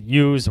wins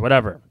used,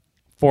 whatever,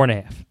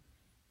 4.5.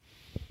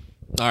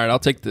 All right, I'll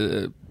take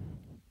the...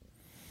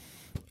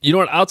 You know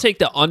what? I'll take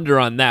the under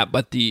on that,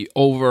 but the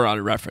over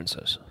on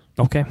references.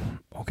 Okay.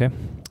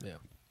 Yeah.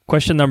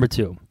 Question number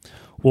 2.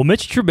 Will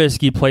Mitch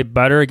Trubisky play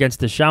better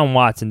against Deshaun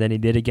Watson than he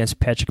did against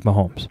Patrick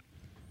Mahomes?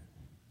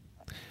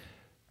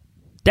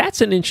 That's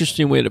an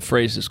interesting way to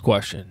phrase this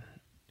question,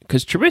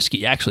 because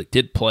Trubisky actually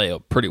did play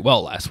pretty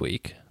well last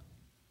week,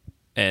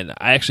 and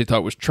I actually thought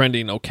it was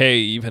trending okay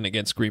even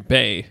against Green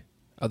Bay,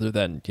 other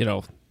than,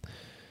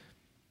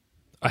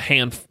 a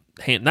hand,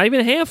 not even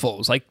a handful. It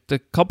was like the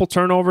couple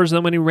turnovers, and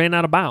then when he ran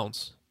out of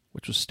bounds,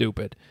 which was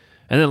stupid.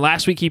 And then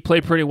last week he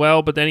played pretty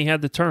well, but then he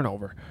had the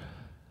turnover.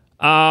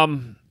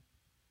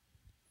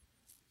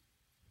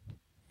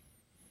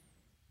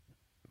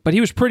 But he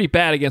was pretty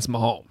bad against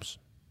Mahomes.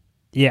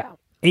 Yeah.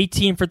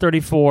 18 for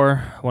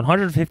 34,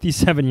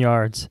 157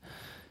 yards,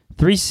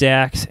 3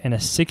 sacks, and a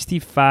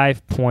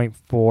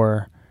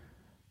 65.4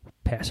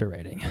 passer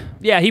rating.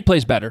 Yeah, he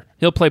plays better.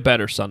 He'll play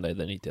better Sunday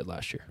than he did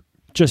last year.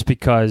 Just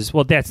because,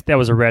 that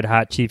was a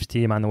red-hot Chiefs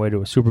team on the way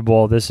to a Super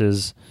Bowl. This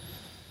is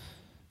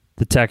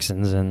the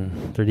Texans,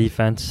 and their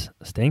defense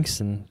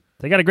stinks, and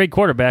they got a great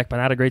quarterback, but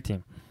not a great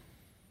team.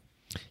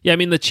 Yeah, I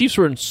mean, the Chiefs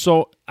were in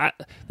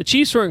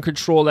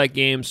control of that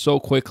game so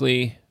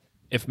quickly,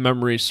 if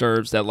memory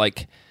serves, that,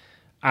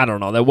 I don't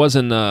know, that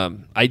wasn't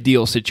an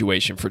ideal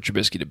situation for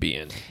Trubisky to be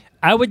in.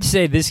 I would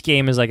say this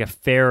game is like a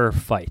fairer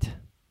fight.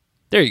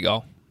 There you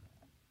go.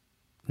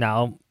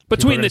 Now,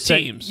 between the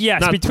teams.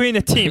 Yes, between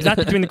the teams, not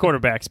between the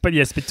quarterbacks, but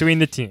yes, between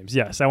the teams.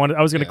 Yes, I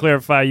was going to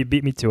clarify. You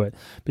beat me to it.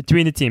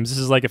 Between the teams, this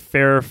is like a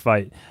fairer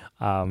fight,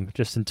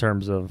 just in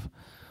terms of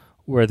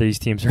where these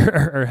teams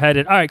are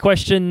headed. All right,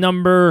 question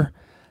number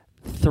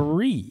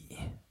 3.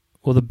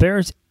 Will the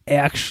Bears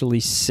actually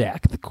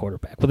sack the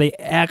quarterback? Will they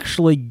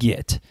actually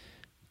get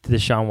to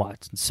Deshaun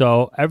Watson?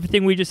 So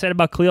everything we just said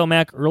about Khalil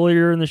Mack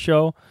earlier in the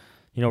show,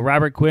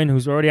 Robert Quinn,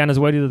 who's already on his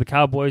way to the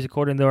Cowboys,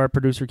 according to our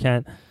producer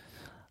Kent,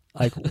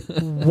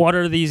 what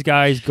are these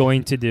guys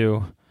going to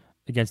do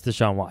against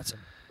Deshaun Watson?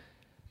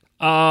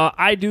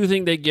 I do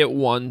think they get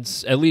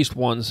at least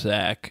one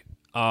sack.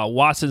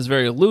 Watson's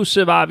very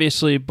elusive,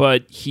 obviously,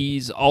 but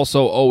he's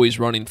also always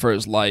running for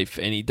his life,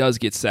 and he does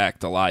get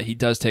sacked a lot. He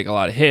does take a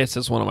lot of hits.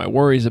 That's one of my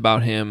worries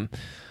about him.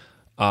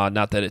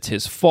 Not that it's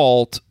his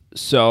fault.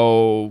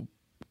 So,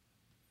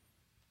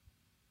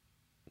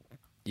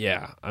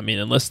 yeah, I mean,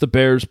 unless the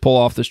Bears pull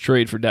off this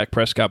trade for Dak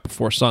Prescott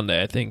before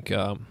Sunday, I think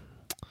I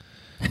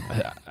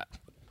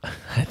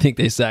think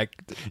they sack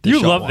Deshaun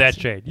You love Watson. that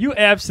trade. You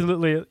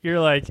absolutely, you're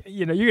like,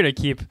 you're going to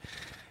keep...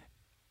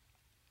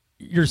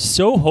 You're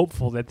so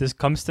hopeful that this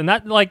comes to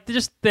not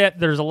just that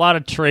there's a lot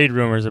of trade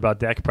rumors about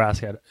Dak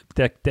Prescott,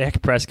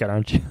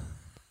 aren't you?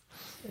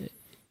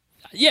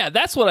 Yeah,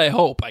 that's what I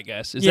hope, I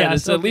guess. That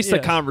it's at least a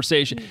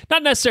conversation.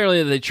 Not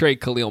necessarily that they trade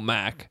Khalil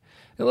Mack.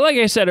 Like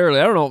I said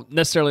earlier, I don't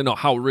necessarily know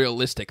how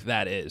realistic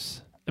that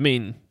is. I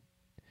mean,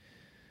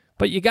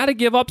 but you got to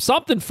give up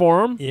something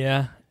for him.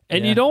 Yeah.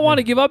 And you don't want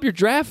to give up your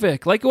draft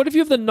pick. What if you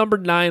have the number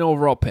 9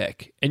 overall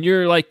pick and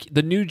you're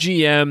the new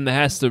GM that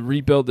has to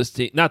rebuild this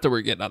team? Not that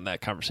we're getting on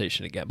that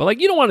conversation again, but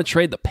you don't want to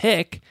trade the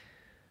pick.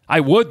 I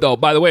would, though.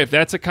 By the way, if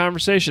that's a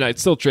conversation, I'd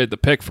still trade the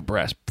pick for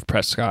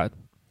Prescott.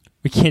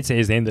 We can't say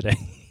his name today.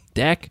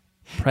 Dak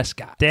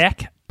Prescott.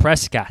 Dak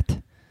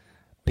Prescott.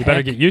 You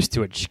better get used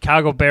to it.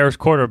 Chicago Bears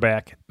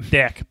quarterback,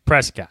 Dak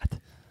Prescott.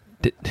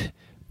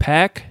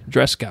 Pack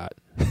Drescott.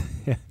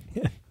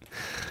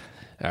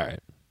 All right.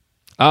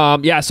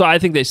 So I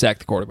think they sack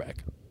the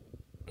quarterback.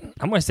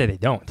 I'm going to say they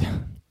don't.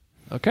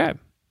 Okay.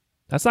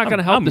 That's not going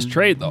to help this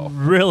trade, though.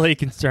 I'm really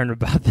concerned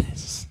about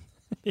this.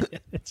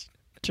 It's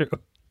true.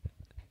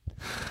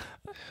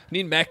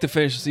 Need Mac to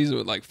finish the season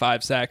with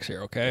 5 sacks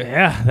here, okay?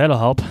 Yeah, that'll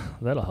help.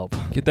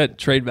 Get that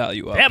trade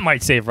value up. That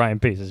might save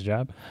Ryan Pace's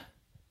job.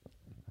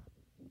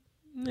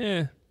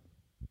 Yeah.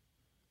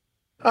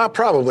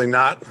 Probably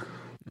not.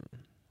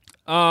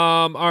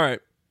 All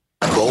right.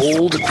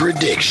 Bold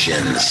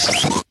predictions.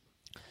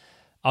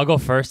 I'll go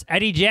first.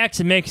 Eddie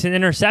Jackson makes an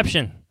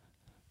interception.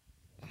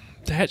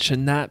 That should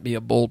not be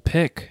a bold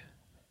pick.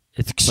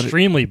 It's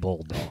extremely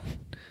bold, though.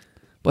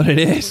 But it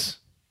is.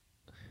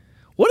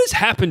 What has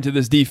happened to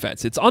this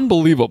defense? It's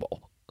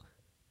unbelievable.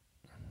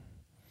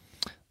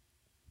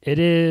 It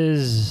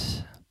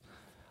is.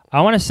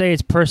 I want to say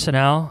it's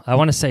personnel. I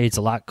want to say it's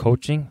a lot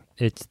coaching.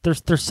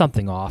 There's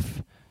something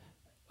off.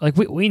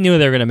 We knew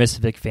they were going to miss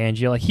Vic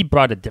Fangio. He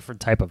brought a different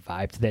type of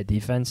vibe to that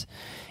defense.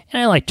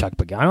 And I like Chuck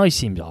Pagano. He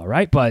seems all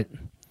right, but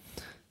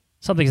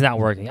something's not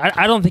working.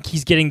 I don't think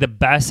he's getting the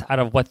best out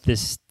of what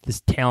this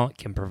talent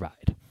can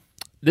provide.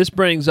 This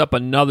brings up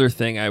another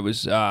thing.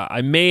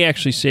 I may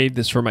actually save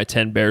this for my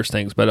 10 Bears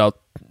things, but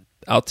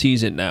I'll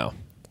tease it now.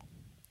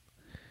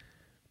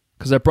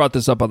 Because I brought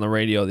this up on the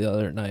radio the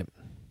other night.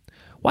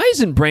 Why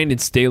isn't Brandon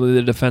Staley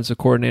the defensive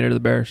coordinator of the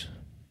Bears?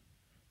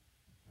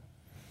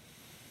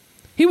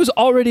 He was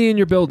already in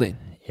your building.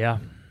 Yeah.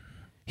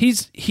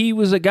 He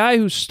was a guy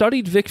who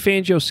studied Vic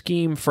Fangio's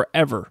scheme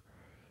forever,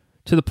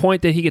 to the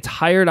point that he gets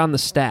hired on the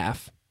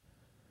staff.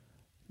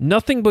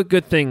 Nothing but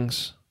good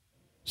things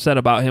said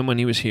about him when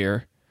he was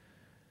here.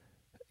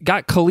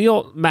 Got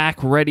Khalil Mack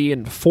ready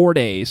in 4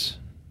 days,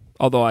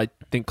 although I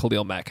think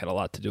Khalil Mack had a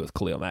lot to do with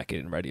Khalil Mack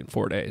getting ready in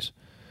 4 days.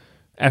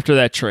 After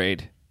that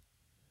trade,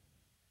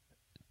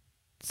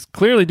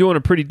 clearly doing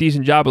a pretty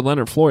decent job with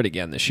Leonard Floyd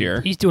again this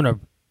year. He's doing a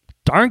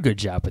darn good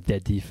job with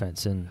that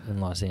defense in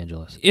Los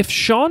Angeles. If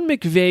Sean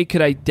McVay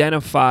could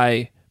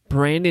identify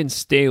Brandon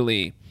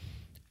Staley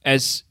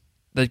as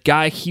the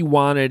guy he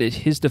wanted as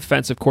his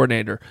defensive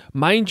coordinator,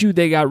 mind you,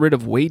 they got rid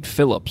of Wade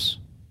Phillips,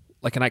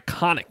 like an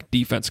iconic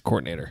defense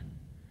coordinator,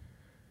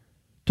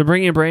 to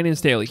bring in Brandon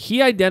Staley.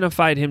 He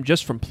identified him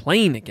just from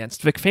playing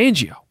against Vic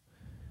Fangio.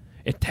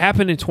 It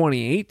happened in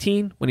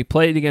 2018 when he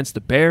played against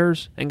the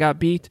Bears and got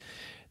beat.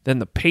 Then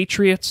the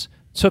Patriots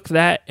took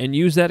that and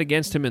used that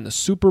against him in the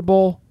Super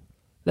Bowl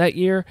that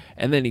year.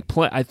 And then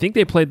I think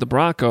they played the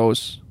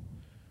Broncos.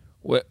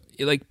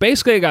 Like,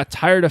 basically, I got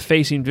tired of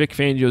facing Vic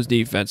Fangio's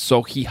defense,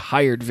 so he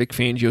hired Vic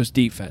Fangio's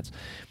defense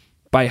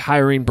by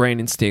hiring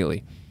Brandon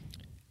Staley.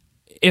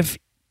 If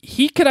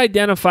he could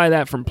identify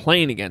that from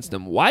playing against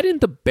them, why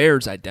didn't the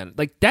Bears identify?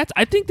 Like,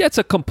 I think that's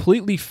a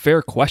completely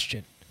fair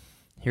question.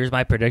 Here's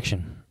my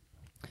prediction.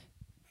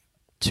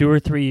 2 or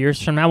 3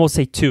 years from now, we'll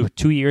say 2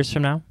 years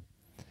from now,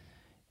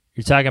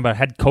 you're talking about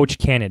head coach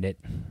candidate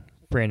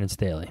Brandon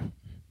Staley.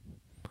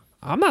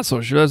 I'm not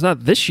so sure that's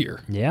not this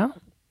year. Yeah,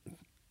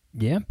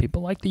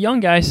 people like the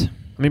young guys.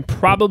 I mean,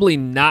 probably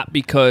not,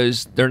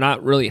 because they're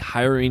not really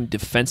hiring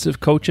defensive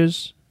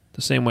coaches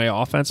the same way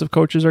offensive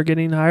coaches are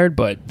getting hired,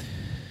 but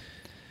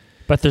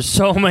there's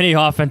so many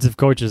offensive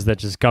coaches that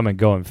just come and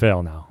go and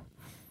fail now.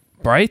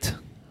 Right?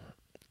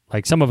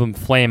 Like, some of them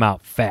flame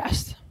out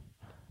fast.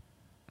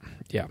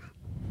 Yeah.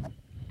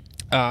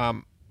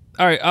 All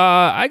right,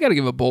 I got to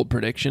give a bold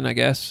prediction, I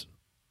guess.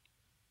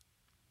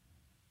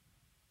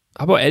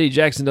 How about Eddie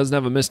Jackson doesn't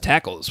have a missed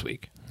tackle this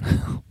week?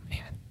 Oh,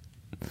 man.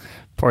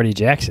 Poor Eddie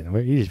Jackson.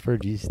 He's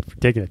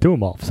taking it to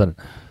him all of a sudden.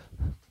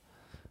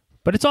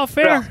 But it's all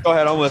fair. Yeah, go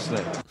ahead, I'm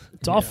listening.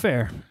 It's all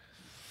fair.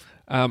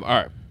 All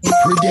right.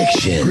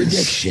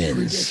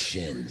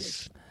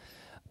 Predictions.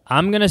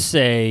 I'm going to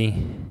say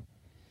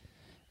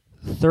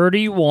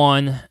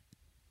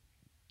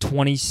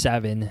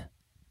 31-27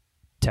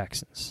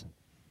 Texans.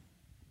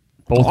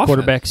 Both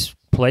quarterbacks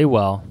play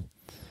well.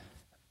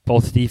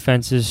 Both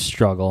defenses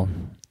struggle.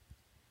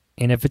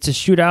 And if it's a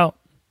shootout,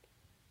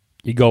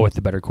 you go with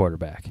the better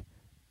quarterback,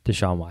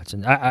 Deshaun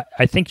Watson.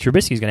 I think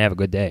Trubisky's going to have a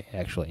good day,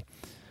 actually.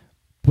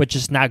 But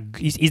just not,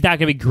 he's not going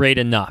to be great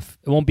enough.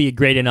 It won't be a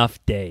great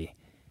enough day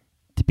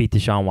to beat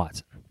Deshaun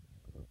Watson.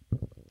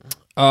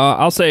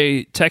 I'll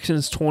say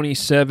Texans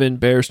 27,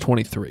 Bears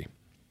 23.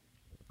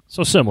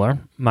 So similar,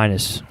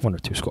 minus 1 or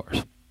 2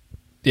 scores.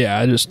 Yeah,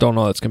 I just don't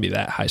know that's going to be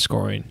that high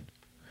scoring.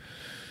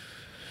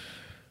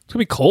 It's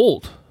going to be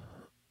cold.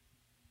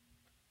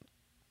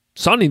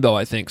 Sunny, though,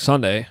 I think,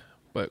 Sunday,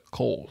 but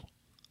cold,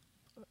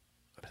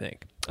 I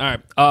think. All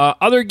right,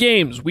 other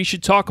games we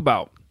should talk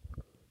about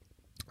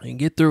and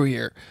get through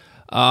here.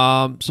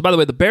 So, by the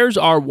way, the Bears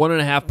are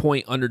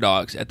 1.5-point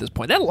underdogs at this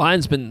point. That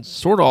line's been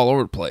sort of all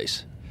over the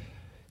place.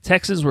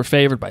 Texans were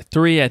favored by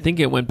 3. I think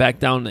it went back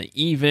down to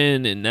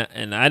even,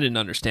 and I didn't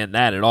understand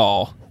that at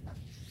all.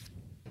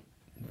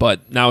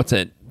 But now it's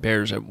at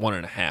Bears at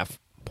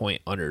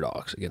 1.5-point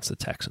underdogs against the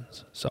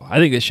Texans. So I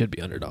think they should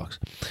be underdogs.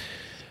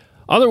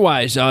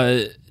 Otherwise,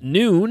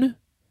 noon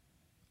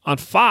on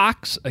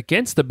Fox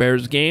against the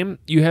Bears game,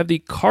 you have the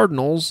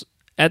Cardinals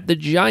at the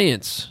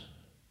Giants.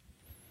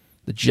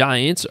 The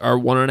Giants are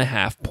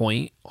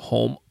 1.5-point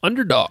home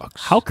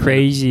underdogs. How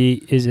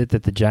crazy is it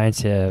that the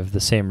Giants have the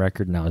same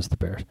record now as the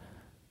Bears?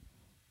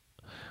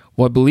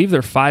 Well, I believe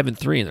they're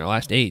 5-3 in their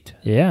last 8.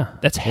 Yeah.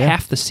 That's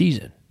half the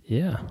season.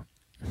 Yeah.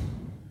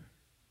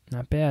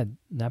 Not bad.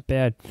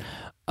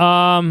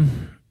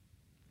 I'm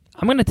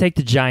going to take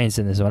the Giants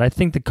in this one. I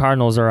think the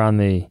Cardinals are on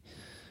the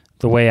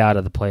way out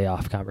of the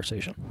playoff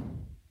conversation.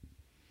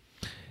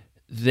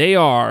 They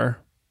are.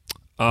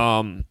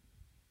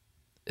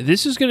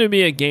 This is going to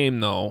be a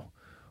game, though,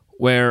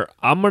 where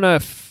I'm going to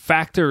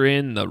factor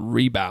in the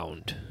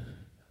rebound.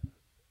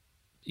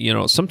 You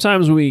know,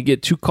 sometimes we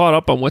get too caught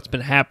up on what's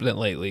been happening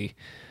lately,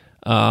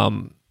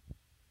 and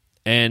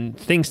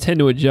things tend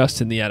to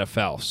adjust in the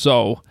NFL.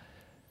 So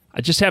I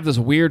just have this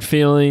weird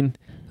feeling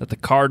that the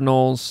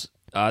Cardinals,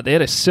 they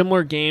had a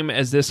similar game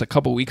as this a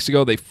couple weeks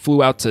ago. They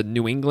flew out to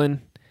New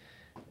England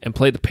and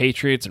played the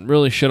Patriots and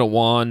really should have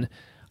won.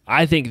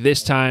 I think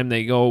this time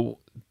they go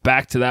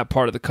back to that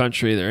part of the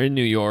country. They're in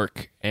New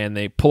York, and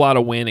they pull out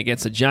a win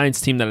against a Giants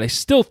team that I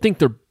still think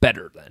they're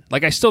better than.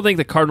 Like, I still think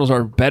the Cardinals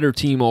are a better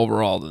team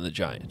overall than the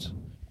Giants.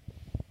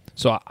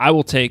 So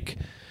I'll take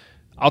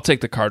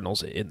the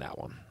Cardinals in that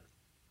one.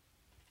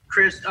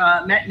 Chris,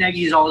 Matt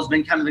Nagy has always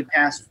been kind of the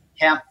past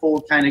half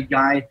full kind of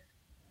guy.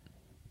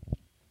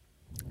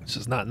 This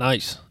is not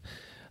nice.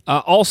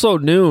 Also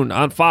noon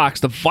on Fox,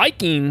 the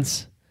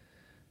Vikings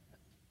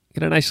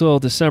get a nice little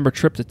December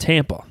trip to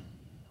Tampa.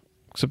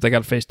 Except they got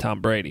to face Tom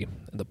Brady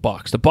and the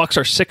Bucs. The Bucs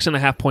are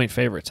 6.5-point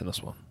favorites in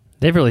this one.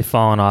 They've really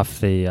fallen off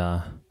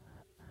the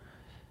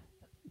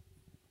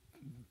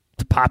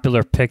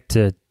popular pick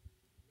to,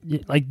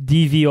 like,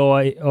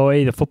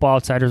 DVOA. The Football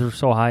Outsiders were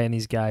so high on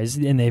these guys,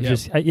 and they've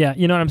just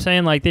you know what I'm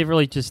saying? Like, they've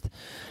really just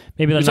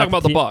maybe they're talking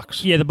about the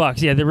Bucs. Yeah, the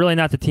Bucs. Yeah, they're really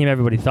not the team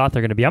everybody thought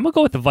they're going to be. I'm gonna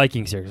go with the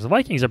Vikings here because the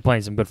Vikings are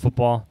playing some good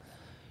football.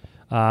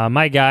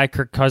 My guy,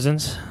 Kirk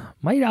Cousins,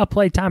 might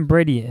outplay Tom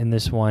Brady in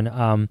this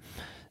one.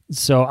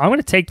 So I'm going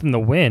to take them to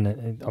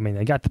win. I mean,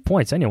 they got the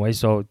points anyway,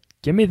 so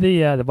give me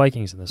the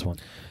Vikings in this one.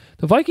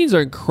 The Vikings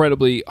are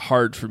incredibly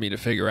hard for me to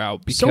figure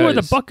out. Because, so are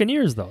the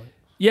Buccaneers, though.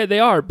 Yeah, they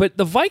are. But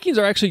the Vikings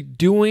are actually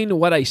doing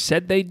what I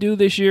said they do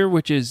this year,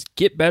 which is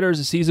get better as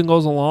the season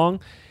goes along.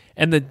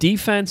 And the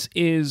defense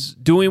is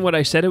doing what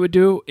I said it would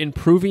do,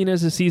 improving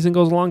as the season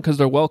goes along because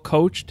they're well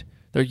coached.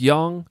 They're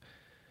young.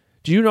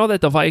 Do you know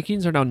that the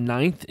Vikings are now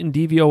 9th in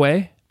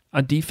DVOA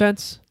on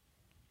defense?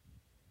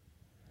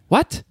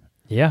 What?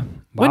 Yeah. Wow.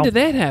 When did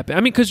that happen?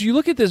 I mean, because you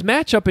look at this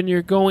matchup and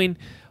you're going,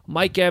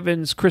 Mike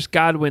Evans, Chris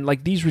Godwin,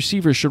 like these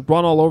receivers should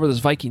run all over this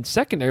Vikings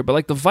secondary, but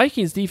like the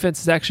Vikings defense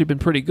has actually been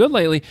pretty good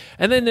lately.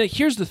 And then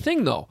here's the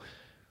thing, though.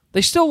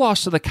 They still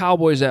lost to the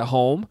Cowboys at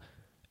home,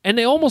 and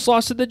they almost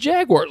lost to the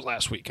Jaguars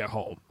last week at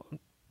home.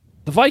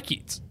 The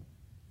Vikings.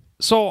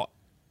 So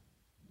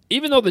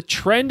even though the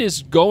trend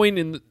is going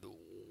in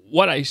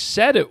what I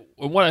said it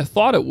and what I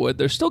thought it would,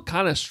 they're still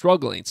kind of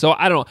struggling. So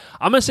I don't know.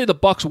 I'm going to say the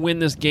Bucs win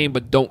this game,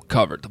 but don't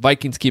cover. The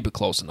Vikings keep it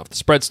close enough. The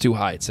spread's too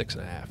high at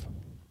 6.5.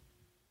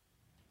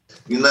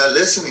 You're not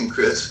listening,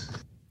 Chris.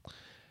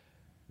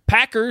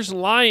 Packers,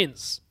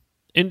 Lions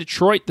in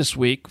Detroit this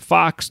week.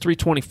 Fox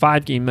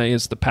 325 game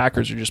is the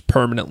Packers are just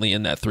permanently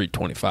in that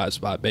 325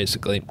 spot,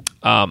 basically,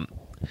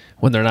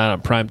 when they're not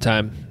on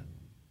primetime.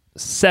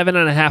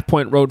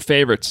 7.5-point road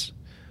favorites.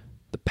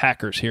 The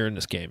Packers here in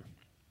this game.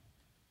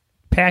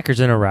 Packers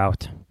in a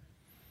rout.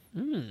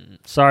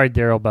 Sorry,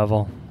 Daryl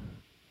Bevell.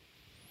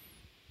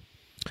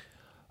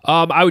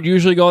 I would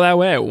usually go that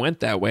way. I went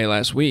that way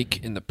last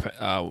week in the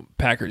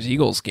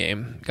Packers-Eagles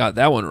game. Got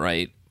that one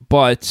right.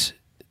 But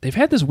they've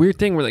had this weird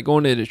thing where they go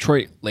into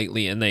Detroit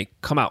lately and they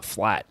come out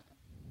flat.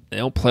 They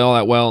don't play all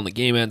that well, and the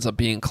game ends up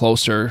being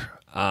closer.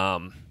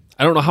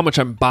 I don't know how much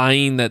I'm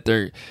buying that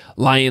their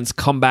Lions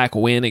comeback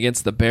win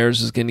against the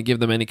Bears is going to give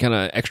them any kind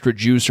of extra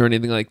juice or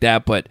anything like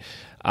that, but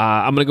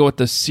I'm going to go with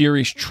the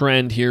series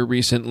trend here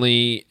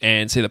recently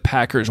and say the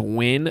Packers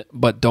win,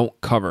 but don't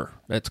cover.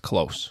 That's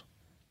close.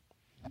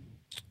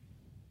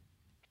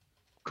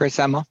 Chris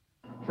Emma.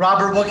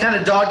 Robert, what kind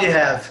of dog do you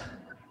have?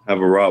 I have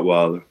a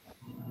Rottweiler.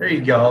 There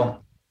you go.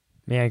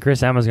 Man,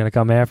 Chris Emma's going to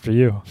come after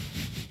you.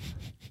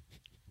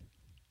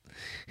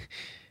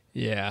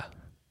 Yeah.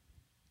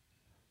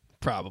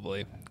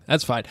 Probably.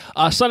 That's fine.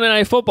 Sunday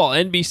Night Football,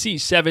 NBC,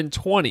 7:20,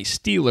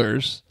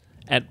 Steelers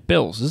at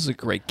Bills. This is a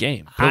great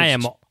game. Bills. I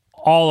am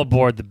all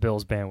aboard the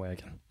Bills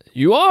bandwagon.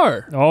 You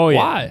are? Oh, yeah.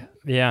 Why?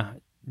 Yeah.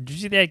 Did you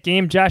see that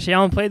game Josh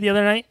Allen played the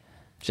other night?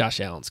 Josh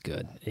Allen's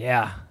good.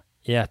 Yeah.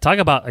 Yeah. Talk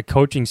about a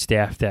coaching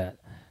staff that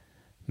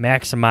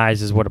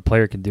maximizes what a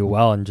player can do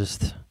well, and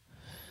just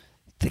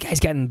the guy's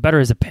gotten better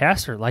as a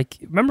passer. Like,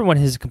 remember when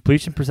his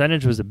completion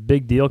percentage was a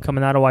big deal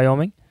coming out of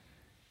Wyoming?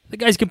 The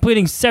guy's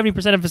completing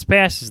 70% of his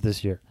passes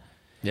this year.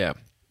 Yeah.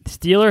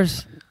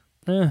 Steelers,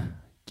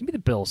 give me the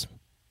Bills.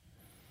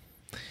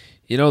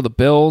 You know, the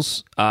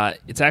Bills,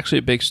 it's actually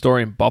a big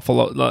story in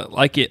Buffalo, a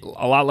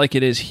lot like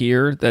it is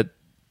here, that,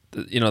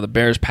 you know, the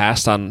Bears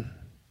passed on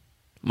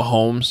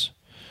Mahomes.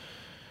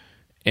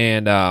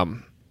 And,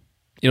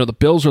 you know, the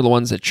Bills are the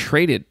ones that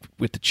traded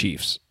with the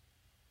Chiefs,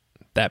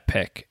 that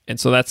pick. And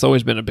so that's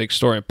always been a big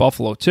story in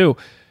Buffalo, too.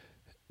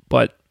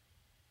 But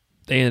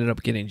they ended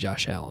up getting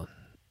Josh Allen.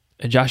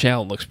 And Josh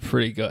Allen looks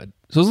pretty good.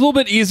 So it's a little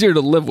bit easier to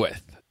live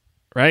with,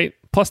 right?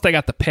 Plus, they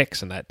got the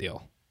picks in that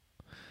deal.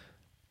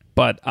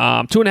 But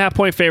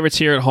 2.5-point favorites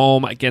here at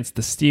home against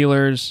the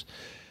Steelers.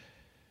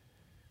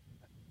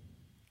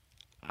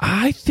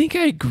 I think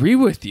I agree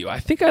with you. I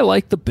think I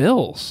like the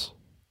Bills.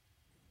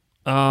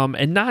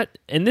 And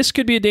this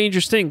could be a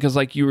dangerous thing because,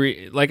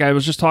 like I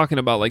was just talking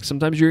about, like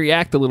sometimes you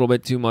react a little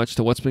bit too much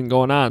to what's been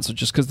going on. So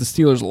just because the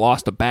Steelers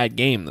lost a bad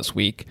game this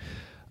week,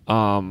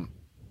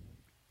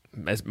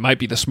 it might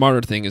be the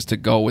smarter thing is to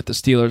go with the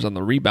Steelers on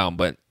the rebound.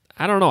 But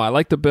I don't know. I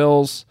like the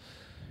Bills.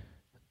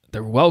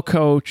 They're well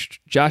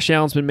coached. Josh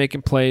Allen's been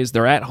making plays.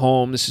 They're at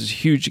home. This is a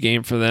huge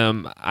game for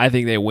them. I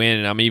think they win,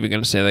 and I'm even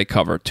going to say they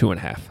cover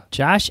 2.5.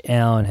 Josh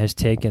Allen has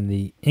taken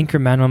the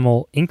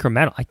incremental,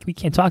 we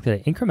can't talk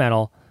today,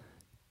 incremental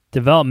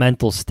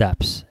developmental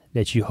steps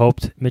that you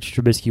hoped Mitch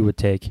Trubisky would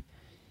take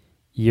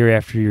year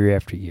after year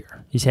after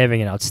year. He's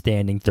having an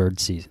outstanding third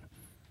season.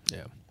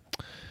 Yeah.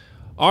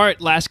 All right,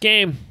 last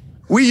game.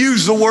 We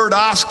use the word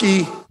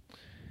Oski.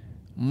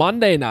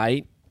 Monday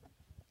night.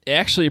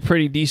 Actually a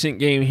pretty decent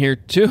game here,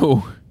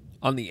 too,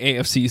 on the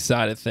AFC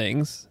side of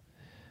things.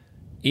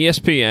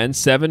 ESPN,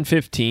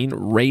 7:15,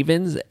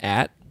 Ravens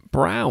at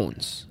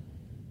Browns.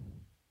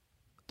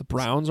 The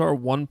Browns are a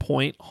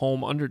 1-point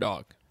home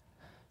underdog.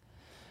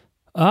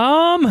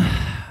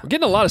 We're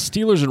getting a lot of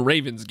Steelers and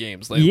Ravens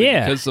games lately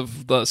because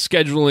of the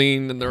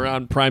scheduling, and they're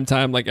on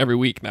primetime like every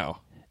week now.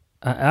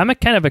 I'm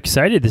kind of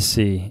excited to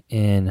see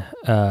in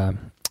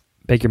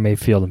Baker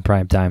Mayfield in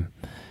primetime.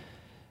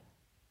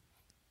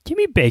 Give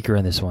me Baker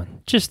in this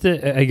one. Just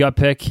a gut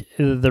pick.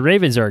 The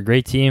Ravens are a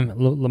great team.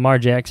 Lamar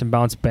Jackson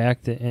bounced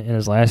back in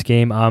his last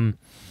game.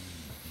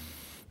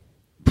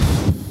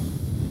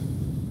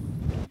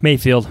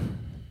 Mayfield.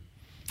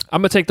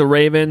 I'm going to take the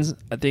Ravens.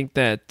 I think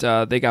that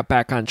they got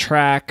back on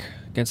track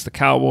against the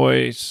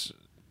Cowboys.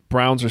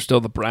 Browns are still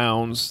the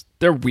Browns.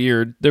 They're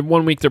weird.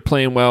 One week they're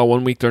playing well,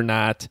 one week they're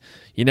not.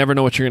 You never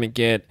know what you're going to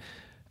get.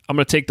 I'm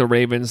going to take the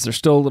Ravens. They're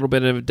still a little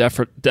bit of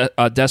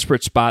a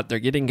desperate spot. They're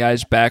getting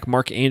guys back.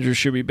 Mark Andrews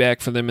should be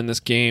back for them in this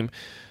game.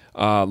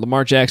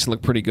 Lamar Jackson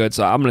looked pretty good,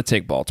 so I'm going to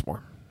take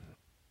Baltimore.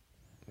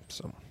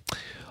 So,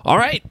 all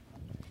right.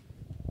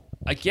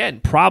 Again,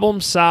 problem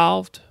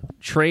solved.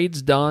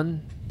 Trades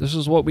done. This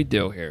is what we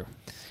do here.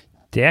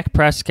 Dak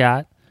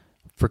Prescott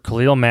for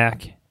Khalil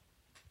Mack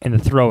and the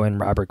throw-in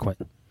Robert Quinn.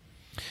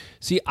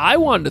 See, I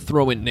wanted to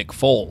throw in Nick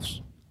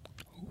Foles.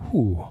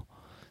 Ooh.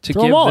 To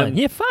throw give them all them, in.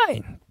 Yeah,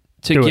 fine.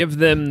 To give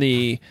them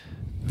the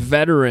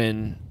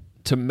veteran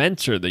to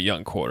mentor the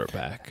young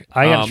quarterback.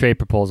 I got a trade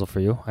proposal for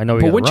you. I know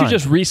we But got wouldn't you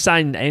just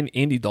re-sign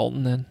Andy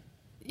Dalton then?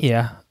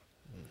 Yeah.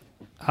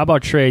 How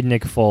about trade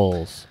Nick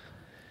Foles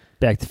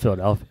back to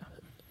Philadelphia?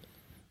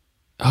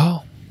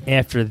 Oh.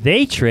 After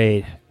they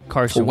trade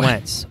Carson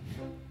Wentz.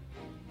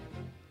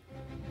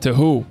 To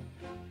who?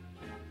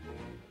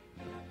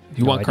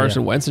 You No want idea.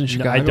 Carson Wentz in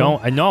Chicago? No,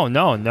 I don't.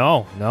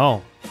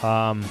 No.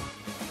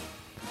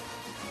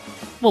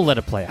 We'll let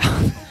it play out.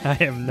 I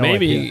have no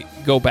Maybe idea.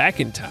 go back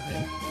in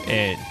time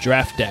and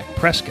draft Dak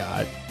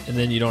Prescott, and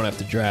then you don't have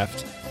to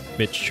draft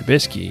Mitch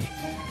Trubisky.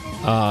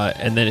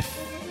 And then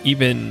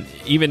even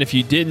if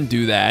you didn't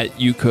do that,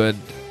 you could,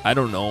 I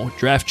don't know,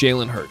 draft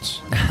Jalen Hurts.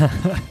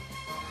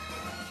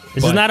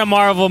 This is not a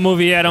Marvel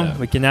movie, Adam. Yeah.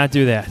 We cannot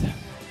do that.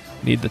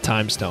 Need the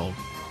time stone.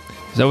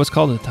 Is that what's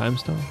called, the time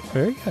stone?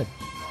 Very good.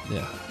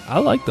 Yeah, I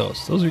like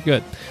those. Those are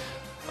good.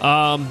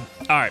 All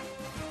right.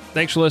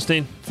 Thanks for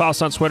listening. Follow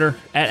us on Twitter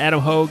at Adam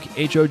Hogue,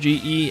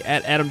 Hoge,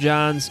 at Adam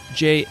Johns,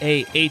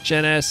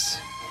 JAHNS.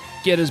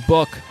 Get his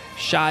book,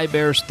 Shy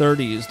Bears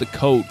 30 is the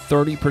code.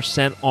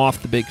 30%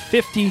 off the Big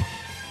 50.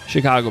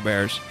 Chicago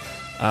Bears.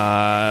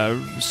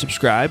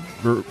 Subscribe,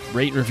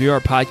 rate and review our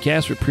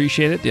podcast. We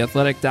appreciate it.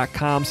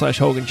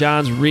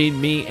 TheAthletic.com/HoganJohns. Read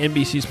me,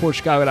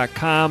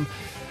 NBCSportsChicago.com.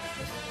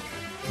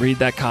 Read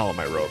that column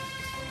I wrote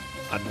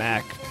on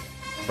Mac.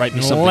 Write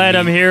me something. Let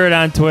them hear it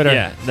on Twitter.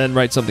 Yeah, then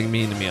write something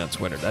mean to me on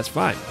Twitter. That's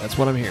fine. That's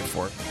what I'm here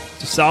for.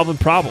 Just solving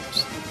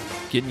problems.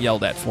 Getting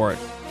yelled at for it.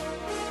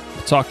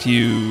 We'll talk to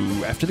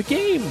you after the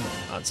game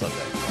on Sunday.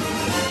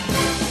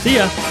 See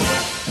ya.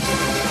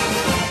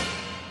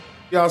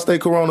 Y'all stay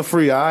corona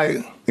free, all right?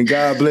 And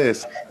God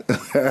bless.